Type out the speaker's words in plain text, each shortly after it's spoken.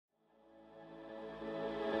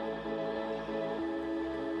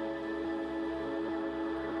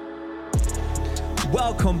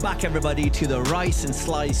Welcome back, everybody, to the Rice and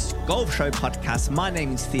Slice Golf Show podcast. My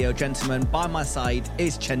name is Theo, gentlemen. By my side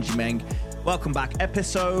is Chen Jimeng. Welcome back.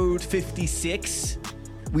 Episode 56.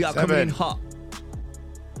 We are coming in hot.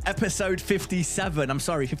 Episode 57. I'm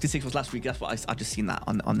sorry, 56 was last week. That's what I just seen that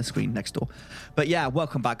on the screen next door. But yeah,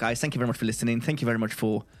 welcome back, guys. Thank you very much for listening. Thank you very much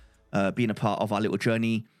for being a part of our little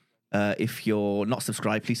journey. If you're not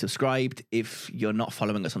subscribed, please subscribe. If you're not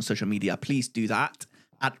following us on social media, please do that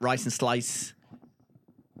at Rice and Slice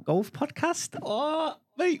Golf Podcast. Oh,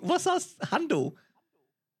 wait, what's our handle?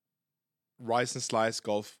 Rice and Slice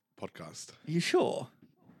Golf Podcast. Are you sure?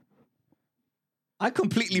 I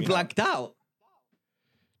completely blanked out.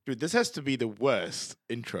 Dude, this has to be the worst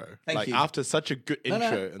intro. Thank you. After such a good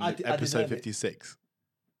intro in episode 56.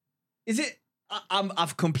 Is it?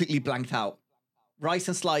 I've completely blanked out. Rice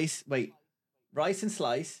and Slice. Wait. Rice and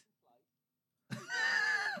Slice.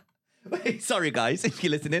 Wait, sorry, guys, if you're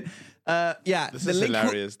listening. This is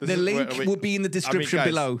hilarious. The link will be in the description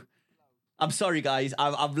below. I'm sorry, guys.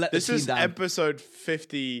 I've let the team down. This is episode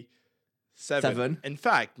 57. In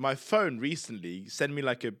fact, my phone recently sent me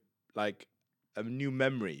like a new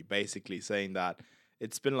memory, basically saying that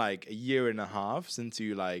it's been like a year and a half since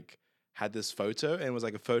you had this photo, and it was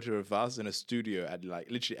like a photo of us in a studio at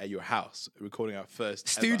literally at your house recording our first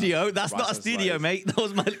studio. That's not a studio, mate. That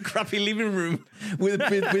was my crappy living room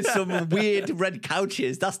with some weird red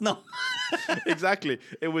couches. That's not exactly.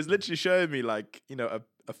 It was literally showing me a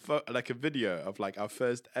video of our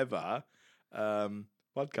first ever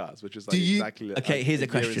podcast, which is exactly here's a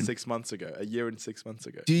question. A year and 6 months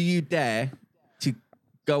ago. Do you dare to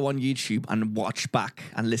go on YouTube and watch back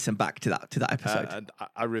and listen back to that episode? And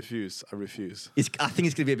I refuse. I think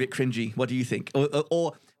it's going to be a bit cringy. What do you think?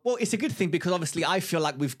 Or well, it's a good thing because obviously I feel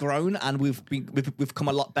like we've grown and we've come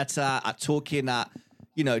a lot better at talking, at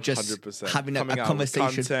just 100%. Having a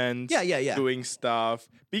conversation, content, yeah, doing stuff,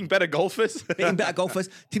 being better golfers.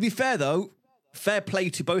 To be fair though, fair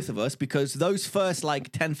play to both of us because those first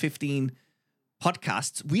 10, 15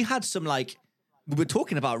 podcasts, we had some we were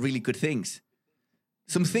talking about really good things.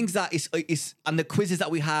 Some things that is and the quizzes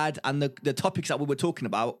that we had and the topics that we were talking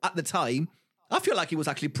about at the time, I feel like it was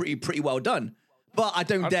actually pretty well done. But I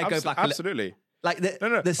don't dare go back. Absolutely.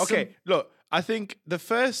 No. Okay, look, I think the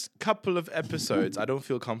first couple of episodes I don't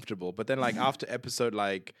feel comfortable, but then after episode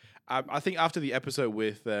I think after the episode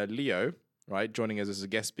with Leo, right, joining us as a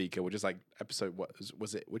guest speaker, which is episode what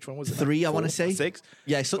was it? Which one was it? 3, I want to say 6.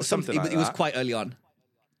 Yeah, something. It was quite early on.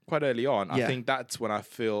 Yeah. I think that's when I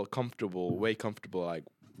feel way comfortable,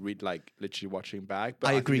 literally watching back. But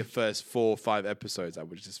I agree. Think the first 4 or 5 episodes, I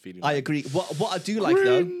was just feeling. I agree. What I do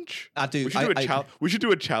cringe. Though, I do. We should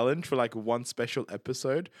do a challenge for one special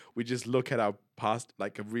episode. We just look at our past,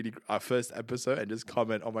 our first episode, and just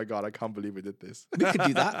comment. Oh my god, I can't believe we did this. We could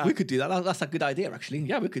do that. That's a good idea, actually.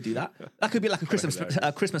 Yeah, we could do that. That could be like a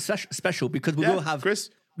Christmas special because we will have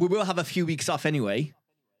a few weeks off anyway.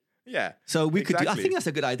 Yeah. So we could do. I think that's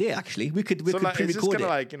a good idea. Actually, we could pre-record it's just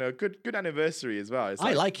kind of good anniversary as well.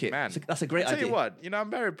 I like it. Man, that's a great idea. Tell you what,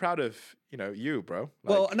 I'm very proud of you, bro.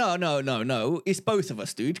 Well, no. It's both of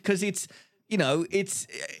us, dude. Because it's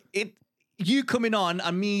you coming on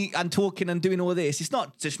and me and talking and doing all this. It's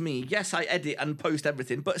not just me. Yes, I edit and post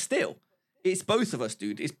everything, but still, it's both of us,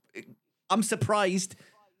 dude. I'm surprised.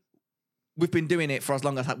 We've been doing it for as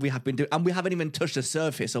long as we have been doing, and we haven't even touched the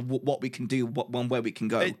surface of what we can do, where we can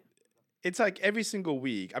go. It's every single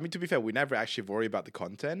week. I mean, to be fair, we never actually worry about the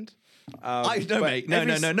content. I know, mate.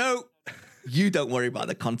 No. You don't worry about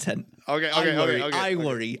the content. Okay. I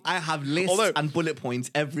worry. I have lists and bullet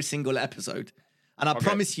points every single episode. And I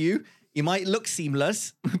promise you, it might look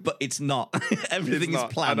seamless, but it's not. Everything is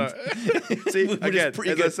planned. See, again,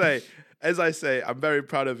 as I say, I'm very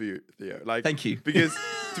proud of you, Theo. Thank you. Because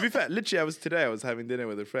to be fair, literally, I was having dinner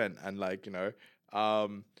with a friend, and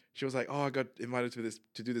she was like, "Oh, I got invited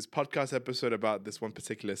to do this podcast episode about this one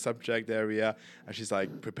particular subject area," and she's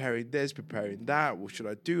like, "Preparing this, preparing that. What should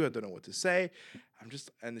I do? I don't know what to say."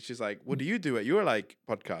 And she's like, "What do you do at your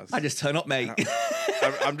podcast?" I just turn up, mate.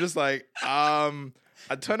 I'm just like, I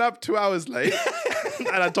turn up 2 hours late and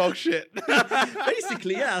I talk shit.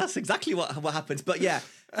 Basically, yeah, that's exactly what happens. But yeah.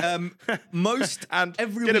 Most and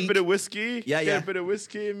every get week, a bit of whiskey. Yeah. Get a bit of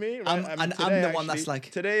whiskey in me. Right? I'm the one that's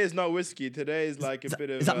today is not whiskey. Today is a bit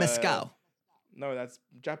of. Is that mezcal? No, that's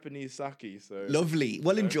Japanese sake. So lovely.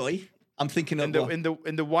 Well, enjoy. I'm thinking of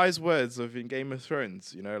in the wise words of in Game of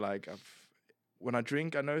Thrones. When I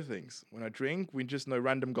drink, I know things. When I drink, we just know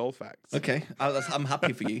random golf facts. Okay, I'm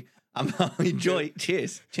happy for you. Enjoy.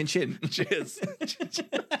 Cheers. Chin chin. Cheers.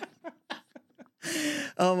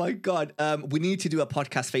 Oh my God. We need to do a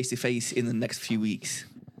podcast face to face in the next few weeks.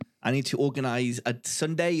 I need to organize a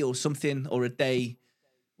Sunday or something or a day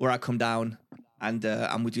where I come down and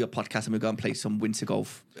we do a podcast and we go and play some winter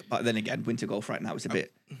golf. But then again, winter golf right now is a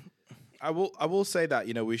bit. I will say that,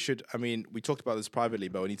 you know, we should, I mean, we talked about this privately,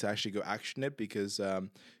 but we need to actually go action it because,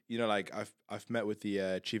 you know, like I've met with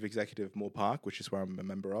the chief executive of Moore Park, which is where I'm a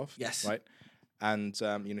member of. Yes. Right. And,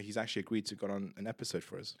 you know, he's actually agreed to go on an episode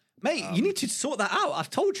for us. Mate, you need to sort that out.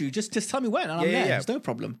 I've told you. Just tell me when and I'm there. There's no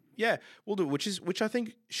problem. Yeah, we'll do, which I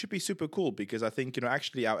think should be super cool because I think, you know,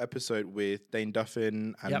 actually our episode with Dane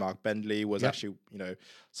Duffin and Mark Bentley was actually, you know,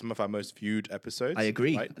 some of our most viewed episodes. I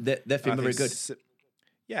agree. Right? They're feeling very good.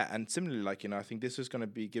 Yeah, and similarly, like, you know, I think this is going to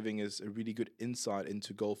be giving us a really good insight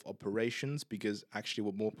into golf operations because actually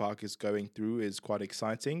what Moore Park is going through is quite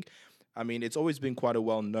exciting. I mean, it's always been quite a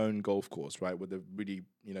well-known golf course, right, with a really,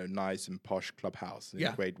 you know, nice and posh clubhouse and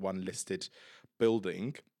a Grade 1 listed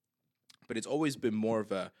building. But it's always been more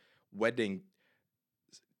of a wedding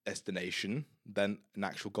destination than an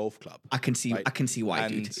actual golf club. I can see why,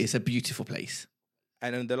 dude. It's a beautiful place.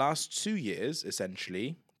 And in the last 2 years,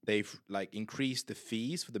 essentially, they've like increased the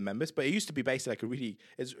fees for the members, but it used to be basically like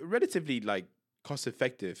it's a relatively like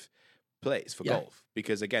cost-effective place for golf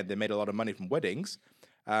because again, they made a lot of money from weddings,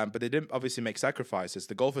 but they didn't obviously make sacrifices.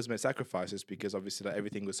 The golfers made sacrifices because obviously like,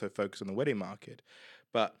 everything was so focused on the wedding market.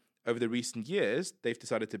 But over the recent years, they've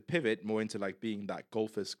decided to pivot more into like being that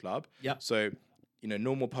golfers club. Yeah. So, you know,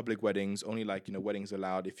 normal public weddings, only like, you know, weddings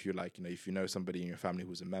allowed if you're like, you know, if you know somebody in your family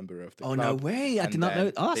who's a member of the club. Oh, no way. I did not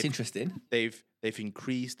know. Oh, that's interesting. They've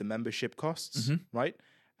increased the membership costs, right?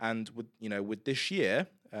 And with, you know, with this year,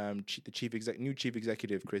 the new chief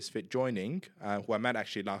executive, Chris Fitt, joining, who I met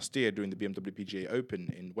actually last year during the BMW PGA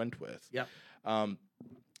Open in Wentworth. Yeah.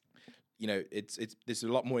 You know, there's a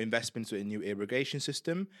lot more investment in a new irrigation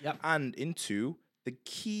system and into the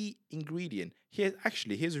key ingredient.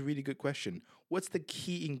 Here's a really good question. What's the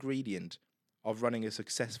key ingredient of running a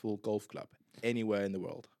successful golf club anywhere in the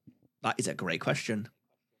world? That is a great question.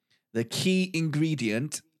 The key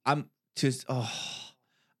ingredient, I don't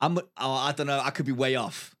know. I could be way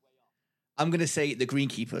off. I'm going to say the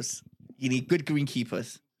greenkeepers. You need good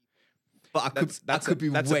greenkeepers. But I could be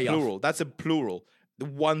way off. That's a plural. The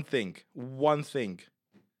one thing. I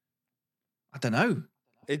don't know.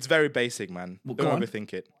 It's very basic, man. Well, don't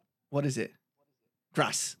overthink it. What is it?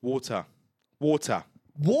 Grass. Water. Water?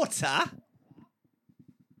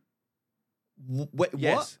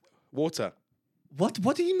 Yes. Water.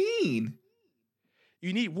 What do you mean?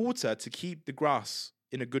 You need water to keep the grass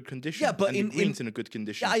in a good condition. Yeah, but and the greens in a good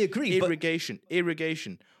condition. Yeah, I agree. Irrigation.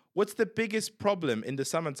 What's the biggest problem in the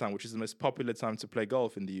summertime, which is the most popular time to play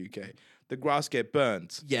golf in the UK? The grass get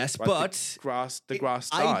burnt. Yes, right? but the grass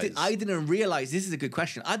dies. I didn't realize, this is a good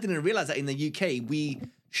question. I didn't realize that in the UK we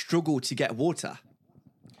struggle to get water.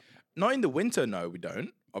 Not in the winter, no, we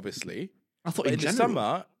don't, obviously. I thought in general. the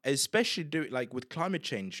summer, especially like with climate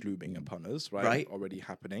change looming upon us, right? Already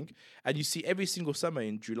happening. And you see every single summer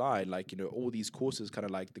in July, like, you know, all these courses kind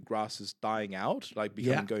of like the grass is dying out, like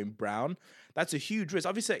going brown. That's a huge risk.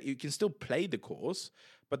 Obviously, you can still play the course,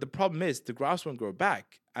 but the problem is the grass won't grow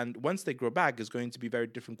back. And once they grow back, it's going to be very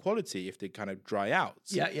different quality if they kind of dry out.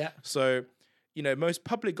 Yeah. So, you know, most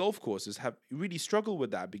public golf courses have really struggled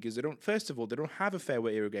with that because they don't have a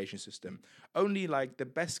fairway irrigation system. Only like the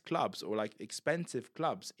best clubs or like expensive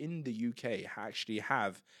clubs in the UK actually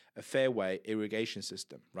have a fairway irrigation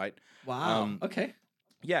system, right? Wow. Okay.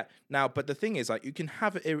 Yeah. Now, but the thing is, like, you can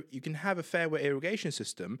have a fairway irrigation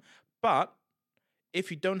system, but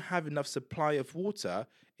if you don't have enough supply of water,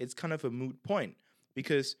 it's kind of a moot point.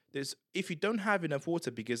 Because if you don't have enough water,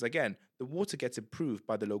 because again, the water gets approved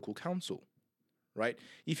by the local council. Right?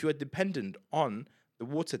 If you are dependent on the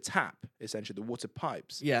water tap, essentially the water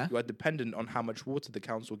pipes, you are dependent on how much water the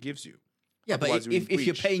council gives you. Yeah, otherwise, but if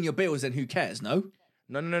you're paying your bills, then who cares? No.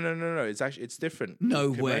 No. It's different.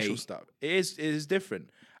 No commercial way. Stuff. It is different.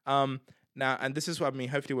 Now, and this is what I mean.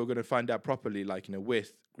 Hopefully, we're going to find out properly, like, you know,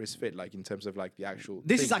 with Chris Fitt, like in terms of like the actual.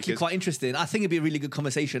 This is actually quite interesting. I think it'd be a really good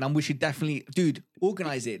conversation, and we should definitely,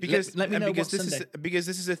 organize it. Because let me know because what's Sunday. Because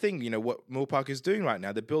this is the thing. You know what Moore Park is doing right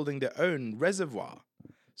now. They're building their own reservoir.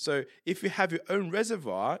 So if you have your own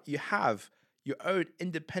reservoir, you have your own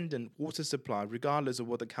independent water supply, regardless of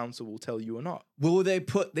what the council will tell you or not. Will they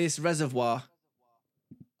put this reservoir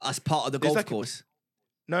as part of the golf course?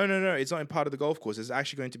 No. It's not in part of the golf course. It's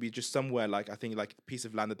actually going to be just somewhere, like, I think, like a piece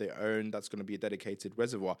of land that they own. That's going to be a dedicated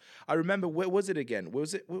reservoir. I remember, where was it again? Were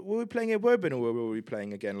we playing at Woburn, or where were we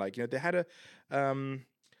playing again? Like, you know, they had a, I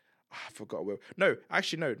forgot where. No,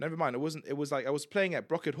 actually, no, never mind. It wasn't. It was like I was playing at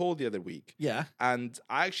Brocket Hall the other week. Yeah. And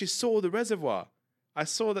I actually saw the reservoir. I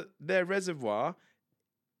saw that their reservoir,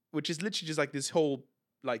 which is literally just like this whole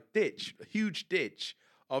like ditch, a huge ditch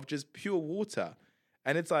of just pure water.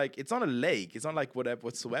 And it's like, it's not a lake. It's not like whatever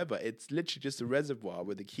whatsoever. It's literally just a reservoir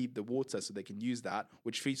where they keep the water so they can use that,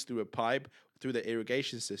 which feeds through a pipe, through the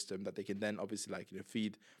irrigation system that they can then obviously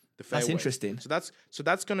feed the fairways. That's interesting. So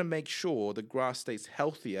that's going to make sure the grass stays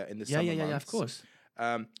healthier in the summer months. Yeah, of course.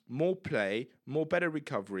 More play, better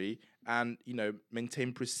recovery, and,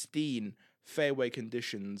 maintain pristine fairway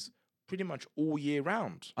conditions pretty much all year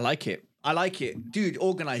round. I like it. Dude,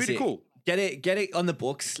 organize Pretty it. Cool. Get it on the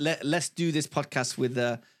books. Let's do this podcast with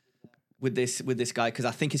this guy, because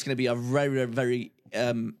I think it's going to be a very, very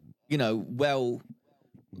well.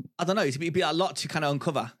 I don't know. It'd be a lot to kind of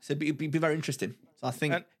uncover. So it'd be very interesting. So I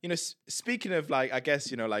think, and speaking of I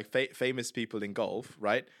guess famous people in golf,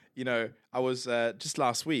 right? I was just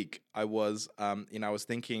last week. I was I was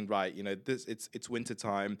thinking, right? It's winter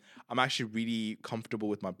time. I'm actually really comfortable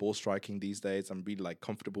with my ball striking these days. I'm really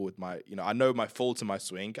comfortable with my I know my faults in my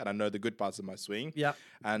swing, and I know the good parts of my swing. Yeah.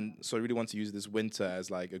 And so I really want to use this winter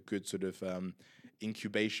as a good sort of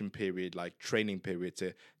incubation period, training period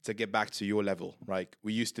to get back to your level. Right?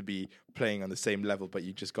 We used to be playing on the same level, but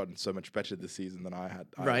you've just gotten so much better this season than I had.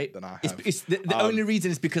 Right. Than I have. It's the only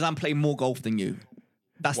reason is because I'm playing more golf than you.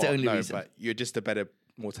 That's the only reason. But you're just a better,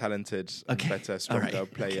 more talented, and better, stronger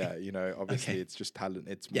player. Okay. Obviously it's just talent.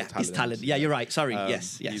 It's more talent. It's talent. Yeah, you're right. Sorry.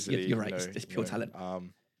 Yes, easily, you're right. It's pure talent.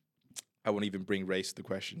 I won't even bring race to the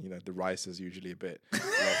question. The rice is usually a bit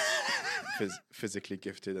less physically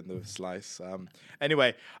gifted than the slice.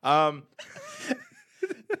 Anyway, so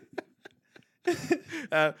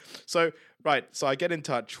I get in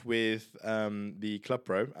touch with the club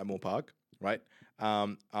pro at Moore Park, right?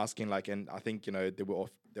 Asking and I think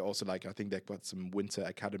they're also I think they've got some winter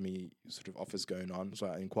academy sort of offers going on. So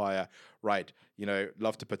I inquire, right?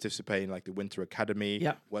 Love to participate in the winter academy.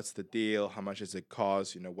 Yeah. What's the deal? How much does it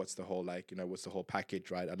cost? What's the whole what's the whole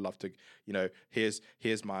package? Right? I'd love to.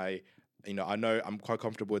 Here's my. I know I'm quite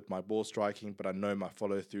comfortable with my ball striking, but I know my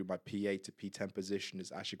follow through, my P8 to P10 position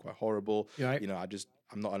is actually quite horrible. Right.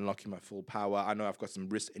 I'm not unlocking my full power. I know I've got some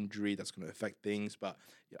wrist injury that's going to affect things, but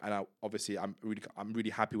obviously I'm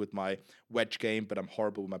really happy with my wedge game, but I'm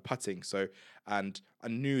horrible with my putting. So, and I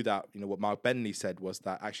knew that what Mark Bentley said was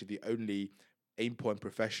that actually the only aim point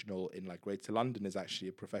professional in Greater London is actually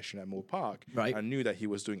a professional at Moore Park. Right. I knew that he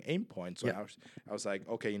was doing aim points. So yeah. I was like,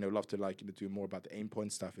 okay, love to do more about the aim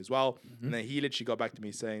point stuff as well. Mm-hmm. And then he literally got back to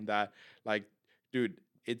me saying that dude,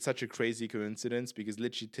 it's such a crazy coincidence because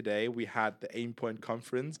literally today we had the aim point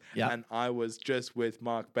conference and I was just with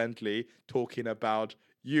Mark Bentley talking about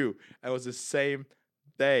you. It was the same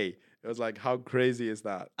day. It was how crazy is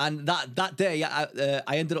that? And that day, I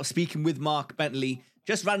ended up speaking with Mark Bentley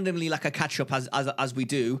just randomly, a catch up as we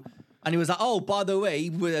do, and he was like, "Oh, by the way,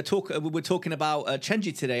 we're talking about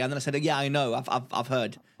Chenji today," and then I said, "Yeah, I know, I've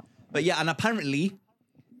heard," but yeah, and apparently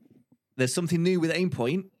there's something new with aim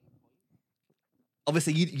point.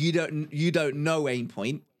 Obviously, you don't know aim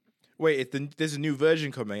point. Wait, there's a new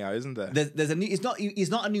version coming out, isn't there? There's a new. It's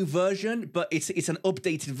not a new version, but it's an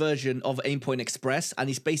updated version of Aim Point Express, and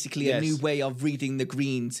it's basically a new way of reading the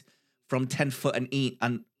greens from 10 foot and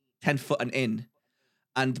 10 foot and in.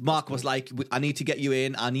 And Mark was like, "I need to get you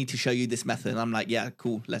in. I need to show you this method." And I'm like, "Yeah,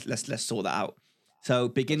 cool. Let's sort that out." So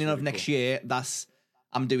beginning of next year,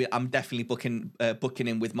 I'm definitely booking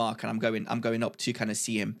in with Mark, and I'm going up to kind of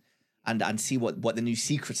see him. And see what the new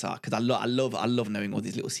secrets are, because I love knowing all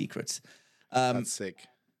these little secrets. That's sick.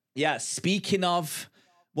 Yeah. Speaking of,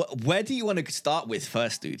 where do you want to start with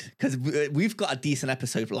first, dude? Because we've got a decent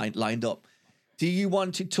episode lined up. Do you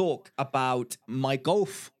want to talk about my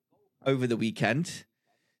golf over the weekend?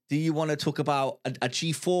 Do you want to talk about a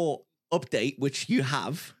G4 update, which you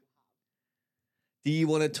have? Do you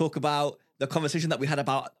want to talk about the conversation that we had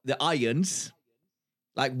about the irons?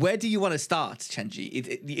 Where do you want to start, Chenji?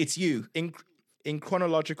 It's you. In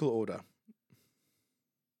chronological order.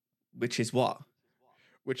 Which is what?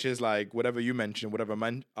 Which is whatever you mentioned, whatever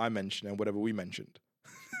I mentioned, and whatever we mentioned.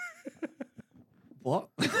 What?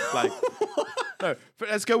 No,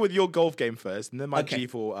 let's go with your golf game first, and then my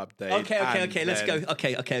G4 update. Okay. Let's go.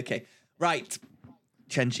 Okay. Right.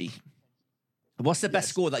 Chenji. What's the best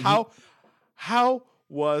score that you... How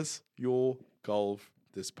was your golf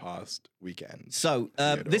this past weekend? So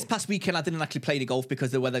this past weekend I didn't actually play any golf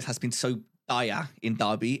because the weather has been so dire in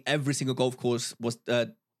Derby. Every single golf course was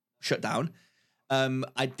shut down.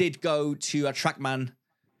 I did go to a Trackman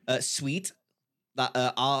suite that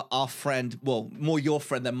our friend, well, more your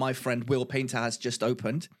friend than my friend, Will Painter, has just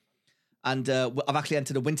opened. And I've actually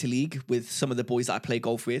entered a winter league with some of the boys that I play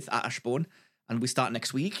golf with at Ashbourne, and we start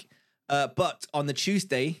next week. But on the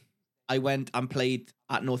Tuesday, I went and played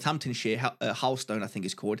at Northamptonshire, Halstone, I think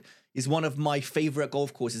it's called, is one of my favorite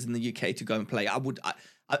golf courses in the UK to go and play.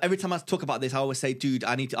 Every time I talk about this, I always say, dude,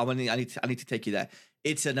 I need to take you there.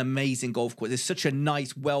 It's an amazing golf course. It's such a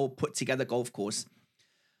nice, well put together golf course.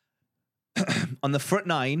 On the front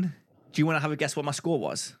nine, do you want to have a guess what my score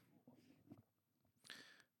was?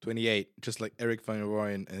 28, just like Eric van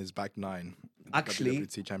Rooyen in his back nine. Actually,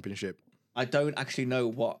 WWT Championship. I don't actually know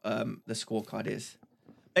what the scorecard is.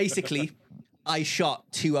 Basically, I shot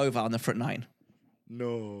 2 over on the front nine.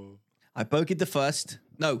 No. I bogeyed the first.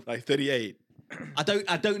 No. Like 38. I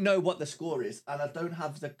don't know what the score is, and I don't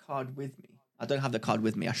have the card with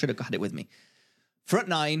me. I should have had it with me. Front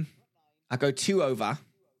nine, I go 2 over.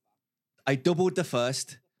 I doubled the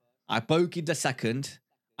first. I bogeyed the second.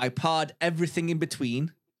 I parred everything in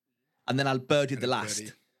between. And then I birdied the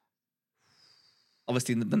last.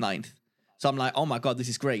 Obviously, the ninth. So I'm like, oh my God, this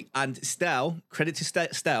is great. And Stel, credit to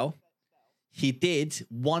Stel, he did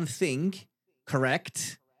one thing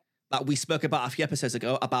correct that we spoke about a few episodes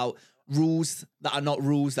ago about rules that are not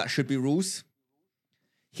rules that should be rules.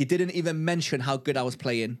 He didn't even mention how good I was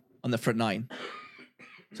playing on the front nine.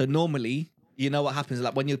 So normally, you know what happens?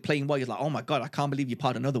 Like when you're playing well, you're like, oh my God, I can't believe you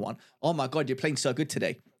parred another one. Oh my God, you're playing so good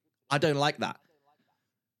today. I don't like that.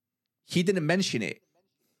 He didn't mention it.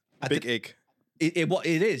 Big egg. What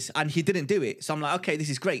it is, and he didn't do it. So I'm like, okay, this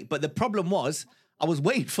is great. But the problem was, I was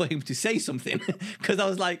waiting for him to say something because I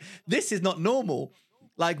was like, this is not normal.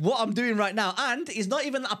 Like what I'm doing right now, and it's not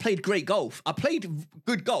even that I played great golf. I played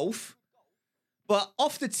good golf, but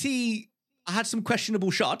off the tee, I had some questionable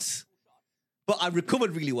shots, but I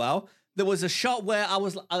recovered really well. There was a shot where I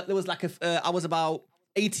was about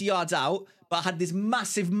 80 yards out, but I had this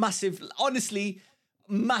massive, honestly,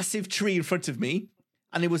 massive tree in front of me.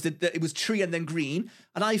 And it was tree and then green.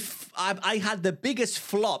 And I had the biggest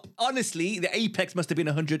flop. Honestly, the apex must have been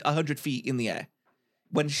 100 feet in the air.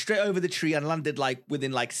 Went straight over the tree and landed like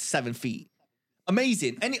within like 7 feet.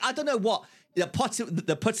 Amazing. And I don't know what. The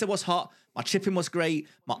putter was hot. My chipping was great.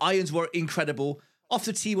 My irons were incredible. Off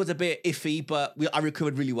the tee was a bit iffy, but I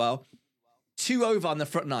recovered really well. 2 over on the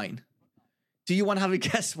front nine. Do you want to have a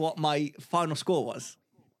guess what my final score was?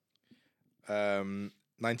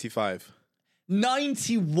 95.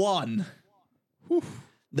 91. Whew.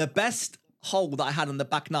 The best hole that I had on the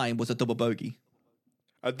back nine was a double bogey.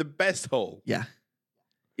 The best hole? Yeah.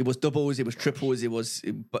 It was doubles, it was triples,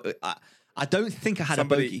 but I don't think I had a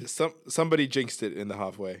bogey. Somebody jinxed it in the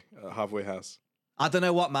halfway house. I don't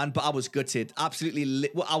know what, man, but I was gutted. Absolutely,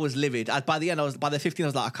 I was livid. By the end, by the 15th, I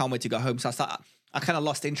was like, I can't wait to go home. So I kind of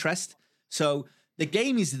lost interest. So the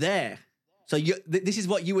game is there. So this is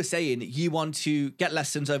what you were saying. You want to get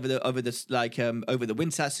lessons over the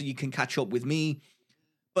winter so you can catch up with me.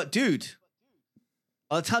 But dude,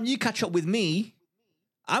 by the time you catch up with me,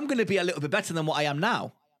 I'm going to be a little bit better than what I am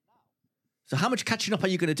now. So how much catching up are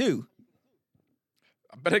you going to do?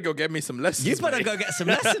 I better go get me some lessons. You better go get some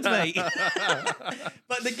lessons, mate.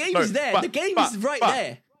 But the game is there. The game is right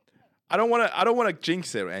there. I don't want to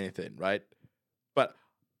jinx it or anything, right? But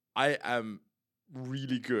I am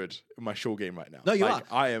really good in my short game right now. No, you are.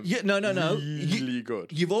 I am really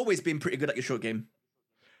good. You've always been pretty good at your short game.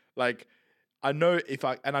 Like, I know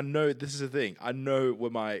I know this is the thing. I know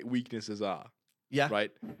where my weaknesses are. Yeah.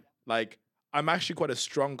 Right? Like, I'm actually quite a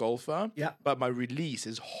strong golfer. Yeah. But my release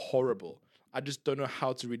is horrible. I just don't know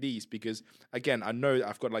how to release because, again, I know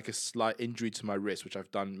I've got like a slight injury to my wrist, which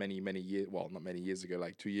I've done many years, well, not many years ago,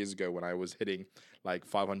 like 2 years ago when I was hitting like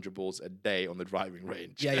 500 balls a day on the driving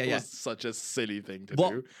range. Yeah. It was such a silly thing to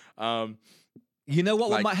do. You know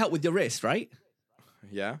what might help with your wrist, right?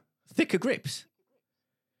 Yeah. Thicker grips.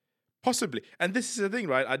 Possibly. And this is the thing,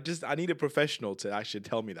 right? I need a professional to actually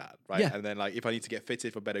tell me that, right? Yeah. And then like if I need to get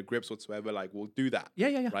fitted for better grips whatsoever, like we'll do that.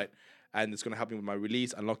 Yeah. Right? And it's going to help me with my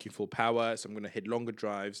release, unlocking full power. So I'm going to hit longer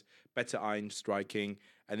drives, better iron striking.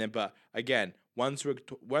 And then, but again, once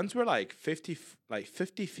we're like 50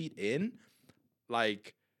 feet in,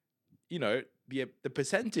 like, you know, the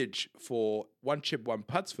percentage for one chip, one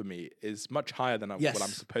putts for me is much higher than what I'm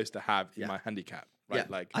supposed to have in my handicap, right? Yeah,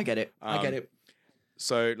 like I get it.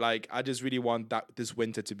 So like, I just really want this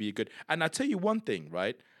winter to be good. And I'll tell you one thing,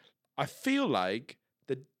 right? I feel like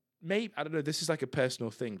maybe, I don't know, this is like a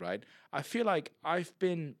personal thing, right? I feel like I've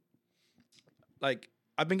been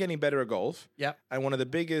getting better at golf. Yeah. And one of the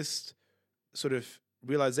biggest sort of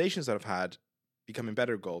realizations that I've had becoming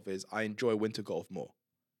better at golf is I enjoy winter golf more.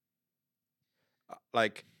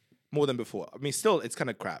 Like, more than before. I mean, still, it's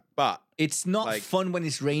kind of crap, but... It's not like, fun when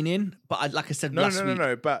it's raining, but like I said last week...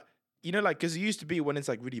 No, but, you know, like, because it used to be when it's,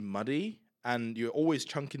 like, really muddy and you're always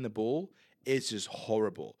chunking the ball, it's just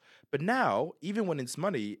horrible. But now, even when it's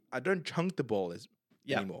muddy, I don't chunk the ball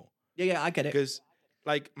anymore. Yeah, I get it. Because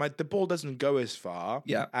like the ball doesn't go as far.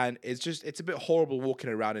 Yeah. And it's a bit horrible walking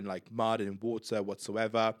around in like mud and water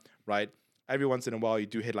whatsoever, right? Every once in a while you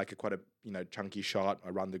do hit like quite a chunky shot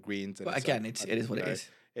around the greens. And But again, it is what it is.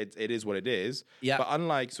 It is what it is. Yeah. But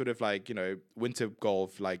unlike sort of like, winter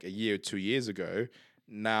golf like a year or 2 years ago,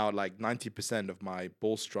 now like 90% of my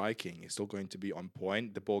ball striking is still going to be on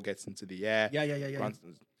point. The ball gets into the air. Yeah.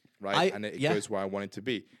 Right. And it goes where I want it to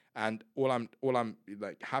be. And all I'm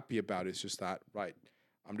like happy about is just that, right?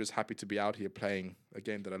 I'm just happy to be out here playing a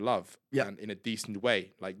game that I love and in a decent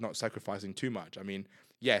way, like not sacrificing too much. I mean,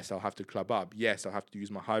 yes, I'll have to club up. Yes, I'll have to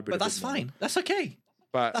use my hybrid. But that's fine. That's okay.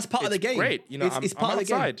 But that's part of the game. Great. It's part I'm of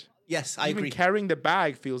the outside. game. Yes, I Even agree. Carrying the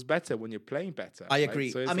bag feels better when you're playing better. I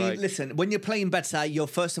agree. So I mean, listen, when you're playing better,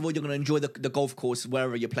 first of all, you're going to enjoy the golf course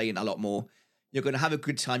wherever you're playing a lot more. You're going to have a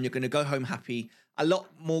good time. You're going to go home happy. A lot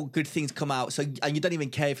more good things come out. And you don't even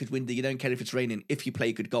care if it's windy. You don't care if it's raining if you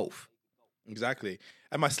play good golf. Exactly.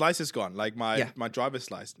 And my slice is gone. Like my driver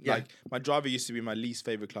slice. Yeah. Like my driver used to be my least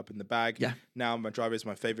favorite club in the bag. Yeah. Now my driver is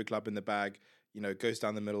my favorite club in the bag. Goes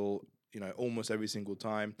down the middle, almost every single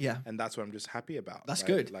time. Yeah. And that's what I'm just happy about. That's right?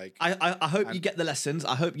 good. Like I hope you get the lessons.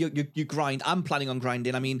 I hope you grind. I'm planning on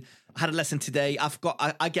grinding. I mean, I had a lesson today.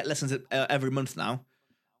 I get lessons every month now.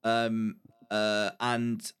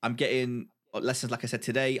 And I'm getting lessons, like I said,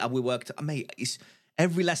 today. We worked, mate, it's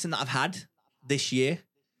every lesson that I've had this year.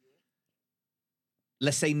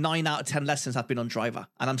 Let's say 9 out of 10 lessons have been on driver,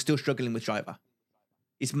 and I'm still struggling with driver.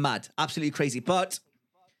 It's mad, absolutely crazy. But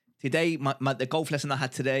today, the golf lesson I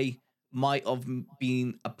had today might have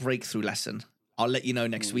been a breakthrough lesson. I'll let you know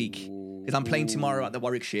next week because I'm playing tomorrow at the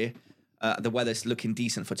Warwickshire. The weather's looking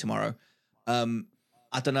decent for tomorrow.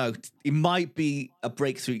 I don't know. It might be a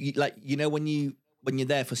breakthrough. When you're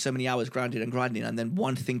there for so many hours grinding, and then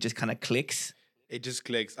one thing just kind of clicks. It just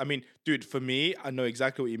clicks. I mean, dude, for me, I know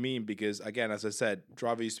exactly what you mean because, again, as I said,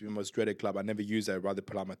 driver used to be my most dreaded club. I never use it. I'd rather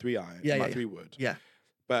pull out my 3-iron, my 3-wood. Yeah.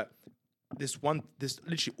 But this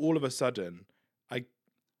literally all of a sudden,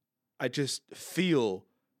 I just feel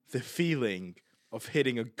the feeling of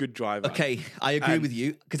hitting a good driver. Okay, I agree with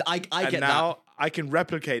you because I get now that. I can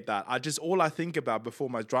replicate that. All I think about before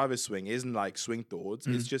my driver swing isn't like swing thoughts.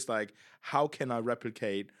 It's just like, how can I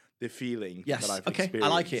replicate the feeling that I've experienced? I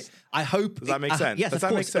like it. I hope. Does that make sense? Yes, Does of that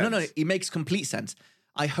course. make sense? No, it makes complete sense.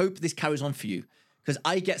 I hope this carries on for you because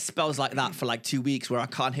I get spells like that for like 2 weeks where I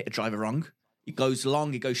can't hit a driver wrong. It goes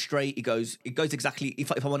long, it goes straight, it goes exactly.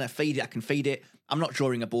 If I want to fade it, I can fade it. I'm not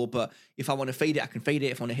drawing a ball, but if I want to fade it, I can fade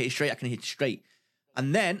it. If I want to hit it straight, I can hit it straight.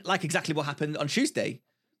 And then, like exactly what happened on Tuesday,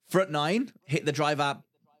 front 9, hit the driver,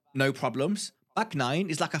 no problems. Back 9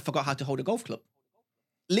 is like I forgot how to hold a golf club.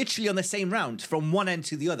 Literally on the same round, from one end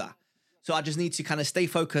to the other. So I just need to kind of stay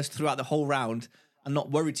focused throughout the whole round and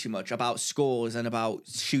not worry too much about scores and about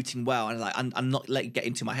shooting well and not let it get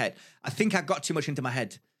into my head. I think I got too much into my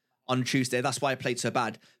head on Tuesday. That's why I played so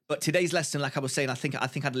bad. But today's lesson, like I was saying, I think I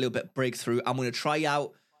had a little bit of breakthrough. I'm going to try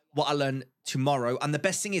out what I learned tomorrow. And the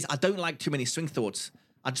best thing is I don't like too many swing thoughts.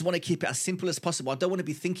 I just want to keep it as simple as possible. I don't want to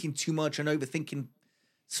be thinking too much and overthinking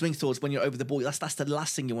swing thoughts when you're over the ball. That's the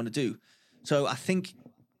last thing you want to do. So I think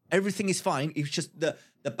everything is fine. It's just the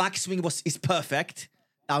backswing is perfect.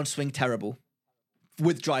 Downswing, terrible.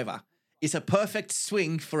 With driver. It's a perfect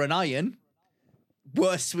swing for an iron.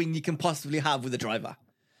 Worst swing you can possibly have with a driver.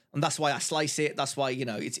 And that's why I slice it. That's why,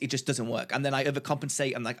 it just doesn't work. And then I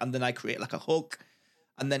overcompensate and then I create like a hook.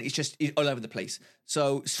 And then it's all over the place.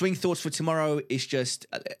 So swing thoughts for tomorrow is just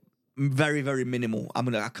very, very minimal.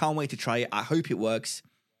 I can't wait to try it. I hope it works.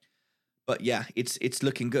 But yeah, it's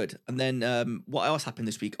looking good. And then what else happened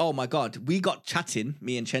this week? Oh my God, we got chatting,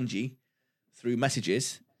 me and Chenji, through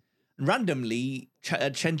messages. Randomly,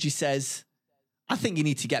 Chenji says, I think you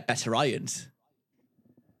need to get better irons.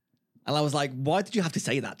 And I was like, why did you have to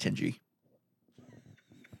say that, Chenji?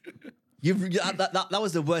 That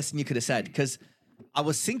was the worst thing you could have said, because I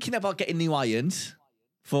was thinking about getting new irons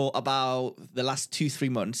for about the last 2-3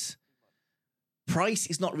 months. Price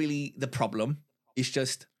is not really the problem. It's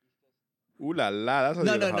just... Ooh la la, that's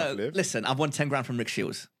how No. Listen, I've won 10 grand from Rick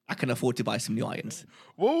Shields. I can afford to buy some new irons.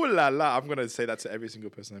 Ooh la la, I'm going to say that to every single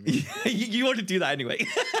person I meet. You want to do that anyway.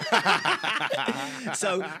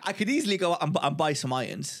 So I could easily go out and buy some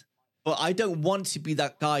irons. But I don't want to be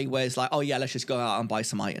that guy where it's like, oh yeah, let's just go out and buy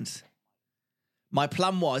some irons. My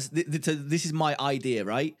plan was, this is my idea,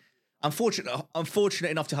 right? I'm fortunate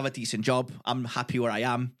enough to have a decent job. I'm happy where I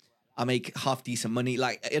am. I make half decent money.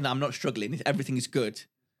 I'm not struggling. Everything is good.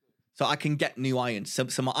 So I can get new irons.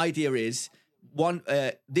 So my idea is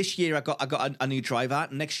This year I got a new driver.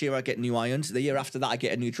 Next year I get new irons. The year after that I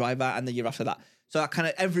get a new driver, and the year after that. So I kind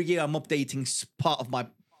of every year I'm updating part of my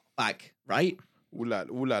bag, right? Ooh la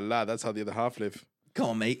la. That's how the other half live. Come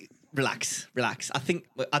on, mate. Relax. I think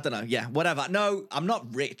I don't know. Yeah, whatever. No, I'm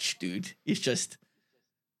not rich, dude. It's just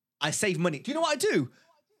I save money. Do you know what I do?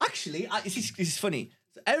 Actually, this is funny.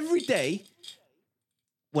 So every day,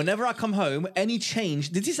 whenever I come home, any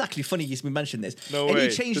change. This is actually funny. You mentioned this. No any way.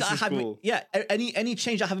 change This that I is have, cool. any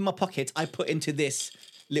change I have in my pocket, I put into this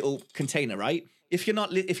little container. Right. If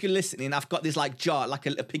you're listening, I've got this like jar, like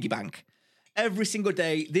a piggy bank. Every single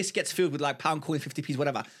day, this gets filled with like pound coin, 50p,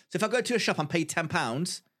 whatever. So if I go to a shop and pay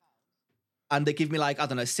 £10, and they give me like, I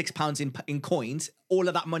don't know, £6 in coins, all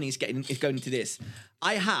of that money is going into this.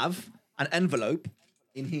 I have an envelope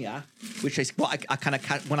in here, which is what I kind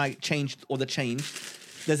of, when I changed all the change,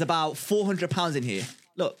 there's about £400 in here.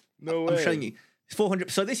 Look, No way. I'm showing you.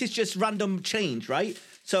 400. So this is just random change, right?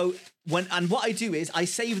 So what I do is I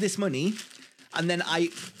save this money, and then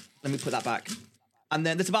let me put that back. And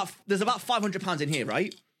then there's about £500 in here,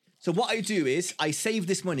 right? So what I do is I save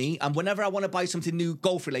this money, and whenever I want to buy something new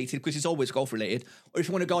golf related, because it's always golf related, or if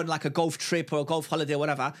you want to go on like a golf trip or a golf holiday or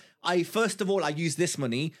whatever, first of all I use this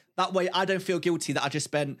money. That way I don't feel guilty that I just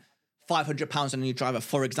spent £500 on a new driver,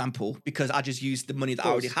 for example, because I just used the money that I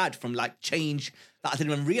already had from like change that I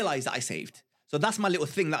didn't even realize that I saved. So that's my little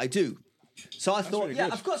thing that I do. So I thought, really yeah,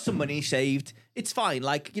 good. I've got some money saved. It's fine.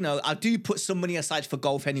 Like, you know, I do put some money aside for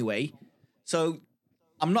golf anyway. So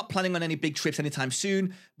I'm not planning on any big trips anytime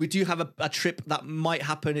soon. We do have a trip that might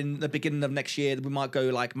happen in the beginning of next year. We might go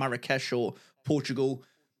like Marrakesh or Portugal.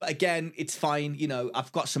 But again, it's fine. You know,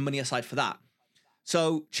 I've got some money aside for that.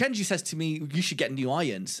 So Chenji says to me, you should get new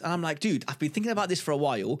irons. And I'm like, dude, I've been thinking about this for a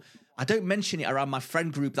while. I don't mention it around my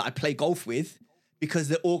friend group that I play golf with because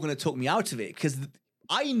they're all going to talk me out of it. Because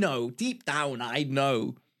I know, deep down, I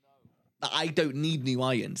know that I don't need new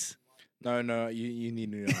irons. No, you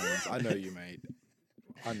need new irons. I know you, mate.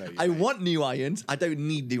 I know you. I mate. want new irons. I don't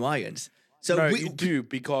need new irons. So No, you do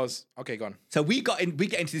because okay, go on. So we get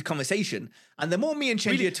into this conversation, and the more me and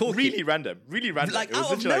Chenji are talking, Really random. like It was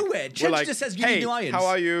out of literally nowhere, we're Chenji just says, "You hey, need new irons." How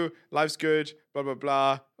are you? Life's good. Blah blah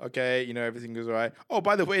blah. Okay, you know everything goes all right. Oh,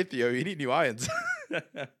 by the way, Theo, you need new irons.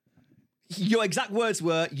 Your exact words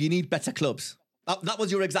were, "You need better clubs." That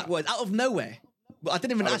was your exact words out of nowhere. But I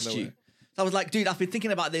didn't even ask you. So I was like, "Dude, I've been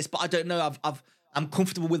thinking about this, but I don't know. I'm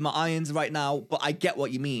comfortable with my irons right now, but I get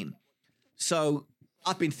what you mean." So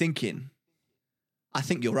I've been thinking. I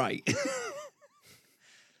think you're right.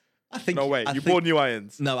 No way. You bought new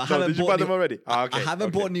irons. No, I haven't. Did you buy them already? I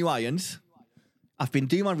haven't bought new irons. I've been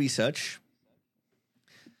doing my research,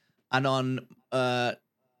 and on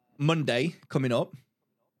Monday coming up,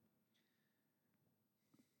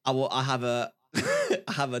 I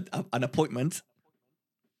have an appointment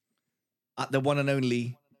at the one and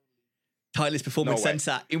only Titleist Performance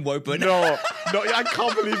Centre in Woburn. No, I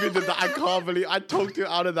can't believe you did that. I talked you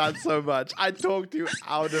out of that so much.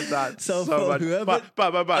 So much. Whoever,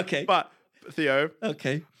 But Theo,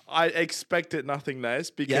 okay, I expected nothing less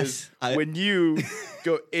because when you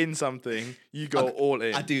go in something, you go all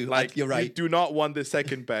in. I do. Like you're right. You do not want the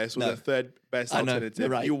second best or the third best alternative. You're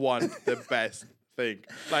right. You want the best thing.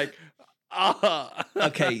 Like,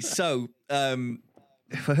 Okay, so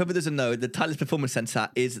for whoever doesn't know, the Titleist Performance Centre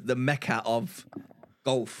is the mecca of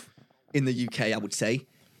golf in the UK. I would say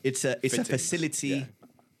it's a facility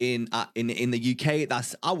in the UK.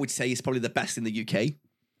 That's, I would say, is probably the best in the UK.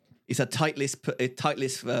 It's a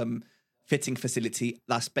Titleist fitting facility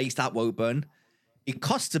that's based at Woburn. It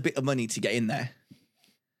costs a bit of money to get in there,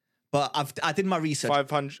 but I did my research.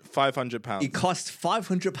 £500. It costs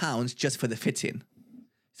 £500 just for the fitting.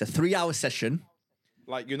 It's a 3-hour session.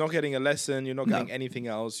 Like, you're not getting a lesson, you're not getting anything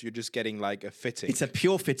else, you're just getting like a fitting. It's a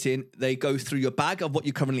pure fitting. They go through your bag of what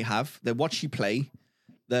you currently have. They watch you play.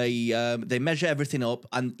 They measure everything up,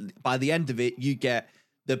 and by the end of it, you get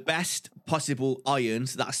the best possible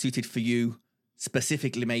irons that are suited for you,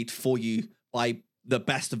 specifically made for you by the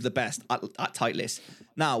best of the best at Titleist.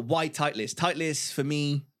 Now, why Titleist? Titleist, for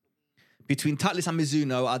me, between Titleist and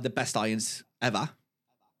Mizuno, are the best irons ever.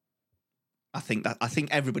 I think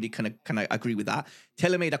everybody can agree with that.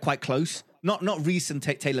 TaylorMade are quite close. Not recent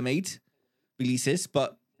TaylorMade releases,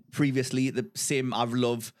 but previously the Sim I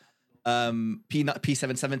love.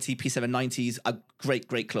 P770, P790s are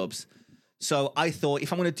great clubs. So I thought,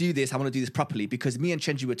 if I want to do this, I want to do this properly, because me and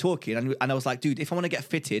Chenji were talking, and I was like, dude, if I want to get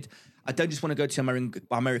fitted, I don't just want to go to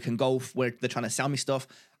American Golf where they're trying to sell me stuff.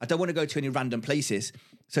 I don't want to go to any random places.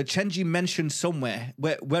 So Chenji mentioned somewhere.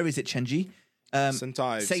 Where is it, Chenji? St.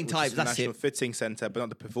 Ives. St. Ives, that's National it. Fitting Centre, but not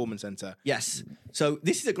the Performance Centre. Yes. So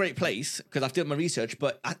this is a great place because I've done my research,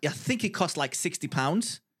 but I think it costs like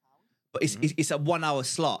 £60. But it's a 1 hour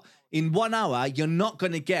slot. In 1 hour, you're not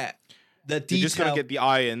going to get the detail. You're just going to get the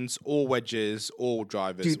irons, or wedges, or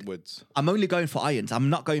drivers, woods. I'm only going for irons. I'm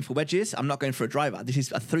not going for wedges. I'm not going for a driver. This is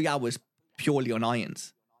 3 hours purely on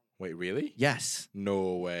irons. Wait, really? Yes.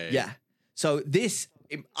 No way. Yeah. So this,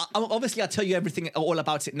 obviously, I'll tell you everything all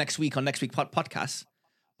about it next week on next week podcast.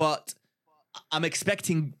 But I'm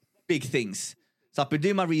expecting big things. So I've been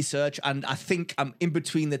doing my research, and I think I'm in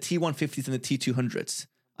between the T150s and the T200s.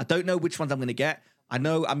 I don't know which ones I'm going to get. I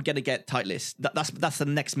know I'm going to get Titleist. That's the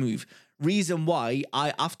next move. Reason why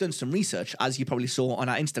I've done some research, as you probably saw on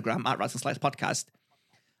our Instagram at Rise and Slice Podcast.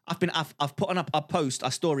 I've put on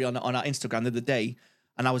a story on our Instagram the other day,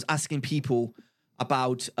 and I was asking people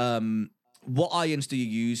about what irons do you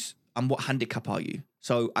use and what handicap are you.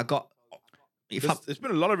 So I got. There's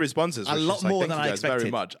been a lot of responses. A lot more than I expected.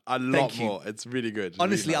 Very much. A lot more. It's really good.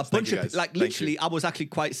 Honestly, really nice. A bunch of literally, I was actually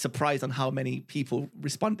quite surprised on how many people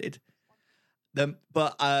responded.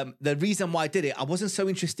 But the reason why I did it, I wasn't so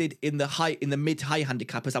interested in the mid to high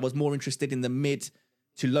handicappers. I was more interested in the mid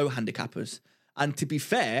to low handicappers. And to be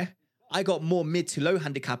fair, I got more mid to low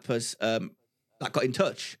handicappers that got in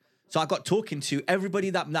touch. So I got talking to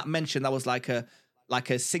everybody that mentioned that was like a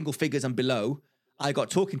single figures and below. I got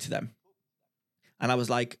talking to them. And I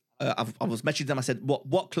was like, I was messaging them. I said,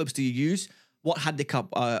 what clubs do you use? What handicap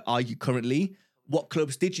are you currently? What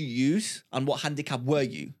clubs did you use? And what handicap were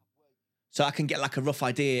you? So I can get like a rough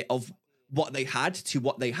idea of what they had to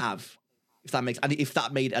what they have, if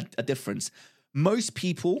that made a difference. Most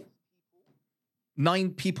people,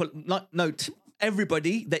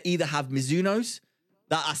 everybody, they either have Mizunos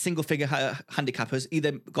that are single figure handicappers,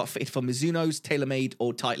 either got fitted for Mizunos, TaylorMade,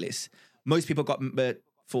 or Titleist. Most people got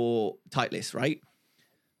for Titleist, right?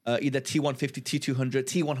 Either T150, T200,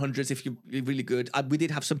 T100s if you're really good. We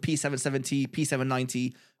did have some P770,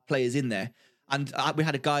 P790 players in there. And we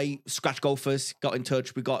had a guy, Scratch Golfers, got in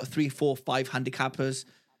touch. We got 3, 4, 5 handicappers.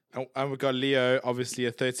 And we've got Leo, obviously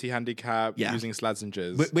a 30 handicap using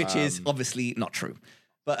Sladzingers. Which is obviously not true.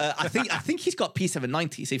 But I think he's got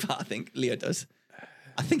P790s, I think Leo does.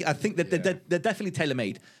 I think that they're definitely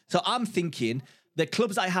tailor-made. So I'm thinking the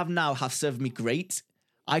clubs I have now have served me great.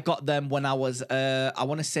 I got them when I was, I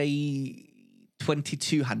want to say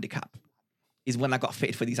 22 handicap is when I got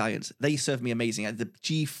fitted for these irons. They served me amazing. I had the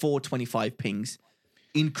G425 pings.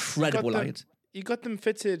 Incredible irons. You got them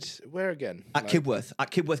fitted where again? At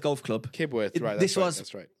Kibworth Golf Club. Kibworth, right.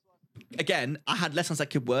 That's right. Again, I had lessons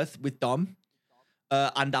at Kibworth with Dom.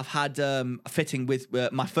 And I've had a fitting with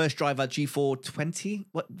my first driver, G420.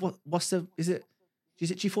 Is it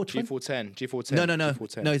G420? G410. No.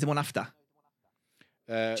 G410. No, it's the one after.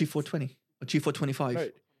 G420 or G425.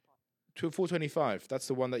 Right. 425. That's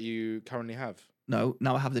the one that you currently have. No,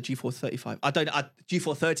 now I have the G435.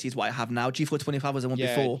 G430 is what I have now. G425 was the one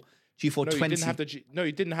before. G420. No,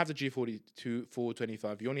 you didn't have the G40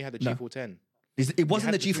 425. You only had the G410. It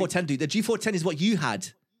wasn't the G410, dude. The G410 is what you had.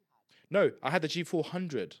 No, I had the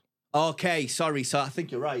G400. Okay, sorry. So I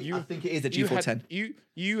think you're right. I think it is the G410.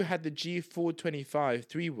 You had the G425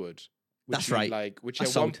 3-wood. That's right. Which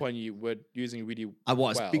at one point you were using really well. I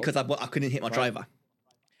was, because I couldn't hit my driver.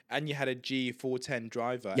 And you had a G410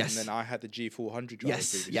 driver. Yes. And then I had the G400 driver.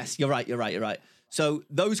 Yes. You're right. So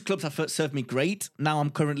those clubs have served me great. Now I'm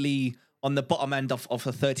currently on the bottom end of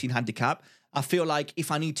a 13 handicap. I feel like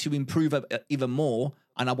if I need to improve even more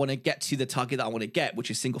and I want to get to the target that I want to get,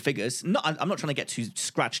 which is single figures, I'm not trying to get to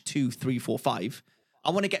scratch 2, 3, 4, 5. I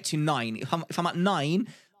want to get to 9. If I'm at 9,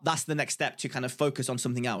 that's the next step to kind of focus on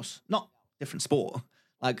something else. Not different sport.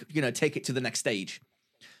 Take it to the next stage.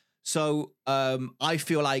 So I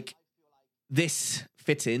feel like this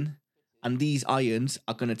fitting and these irons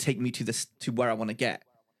are going to take me to where I want to get.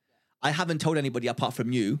 I haven't told anybody apart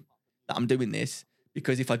from you that I'm doing this,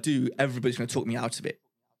 because if I do, everybody's going to talk me out of it.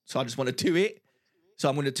 So I just want to do it. So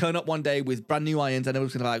I'm going to turn up one day with brand new irons and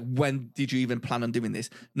everyone's going to be like, when did you even plan on doing this?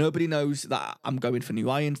 Nobody knows that I'm going for new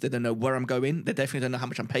irons. They don't know where I'm going. They definitely don't know how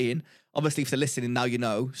much I'm paying. Obviously, if they're listening now, you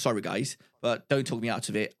know. Sorry, guys. But don't talk me out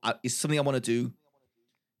of it. It's something I want to do.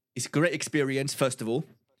 It's a great experience, first of all.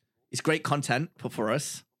 It's great content for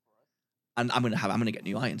us. And I'm going to get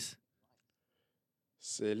new irons.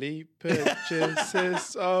 Silly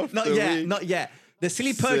purchases of the week. Not yet. The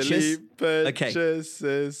silly purchase. Silly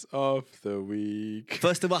purchases of the week.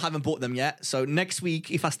 First of all, I haven't bought them yet. So next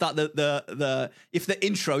week, if I start if the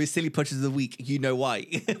intro is silly purchase of the week, you know why.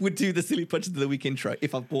 We'll do the silly purchase of the week intro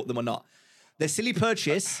if I've bought them or not. The silly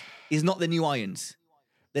purchase is not the new irons.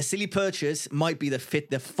 The silly purchase might be the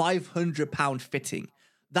 £500 fitting.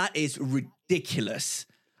 That is ridiculous.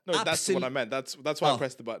 No, that's what I meant. That's why I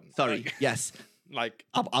pressed the button. Sorry. Yes. Like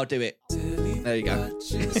I'll do it. There you go.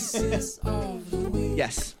 Yes.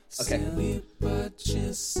 Okay.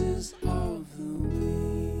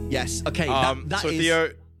 Yes. Okay. That so is...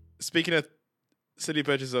 Theo, speaking of silly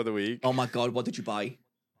purchases of the week. Oh my God! What did you buy?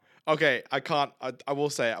 Okay, I can't. I will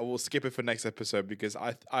say I will skip it for next episode because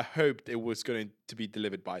I hoped it was going to be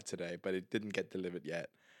delivered by today, but it didn't get delivered yet.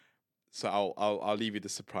 So I'll leave you the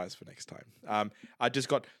surprise for next time. I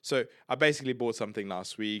basically bought something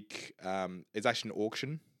last week. It's actually an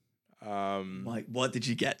auction. What did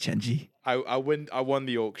you get, Chenji? I won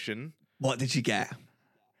the auction. What did you get?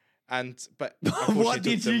 But what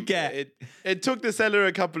did you get? It took the seller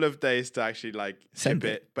a couple of days to actually Send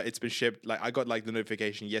ship it, but it's been shipped. Like I got the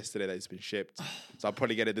notification yesterday that it's been shipped, so I'll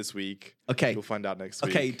probably get it this week. Okay, we'll find out next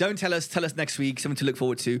week. Okay, don't tell us. Tell us next week. Something to look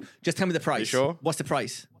forward to. Just tell me the price. You sure? What's the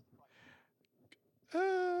price?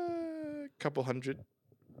 Couple hundred.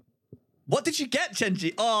 What did you get,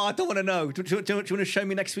 Chenji? Oh, I don't want to know. Do you want to show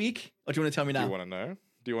me next week, or do you want to tell me now? Do you want to know?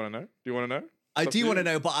 Do you want to know? I do want to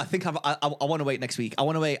know, but I think I want to wait next week. I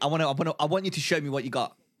want to wait. I want you to show me what you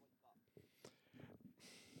got.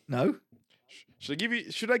 No? Should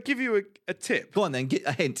I give you a tip? Go on then. Get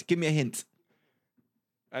a hint. Give me a hint.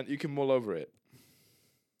 And you can mull over it.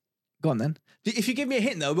 Go on then. If you give me a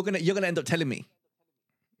hint though, you're gonna end up telling me.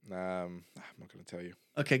 I'm not gonna tell you.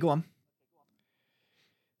 Okay, go on.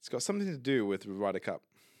 It's got something to do with Ryder Cup.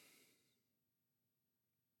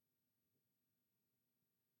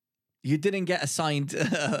 You didn't get a signed.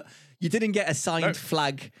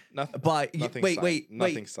 Flag.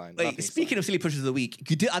 Nothing signed. Speaking of silly pushes of the week,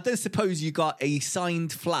 I don't suppose you got a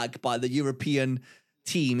signed flag by the European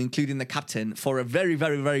team, including the captain, for a very,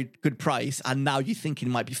 very, very good price, and now you're thinking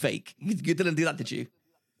it might be fake. You didn't do that, did you?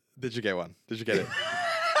 Did you get one? Did you get it?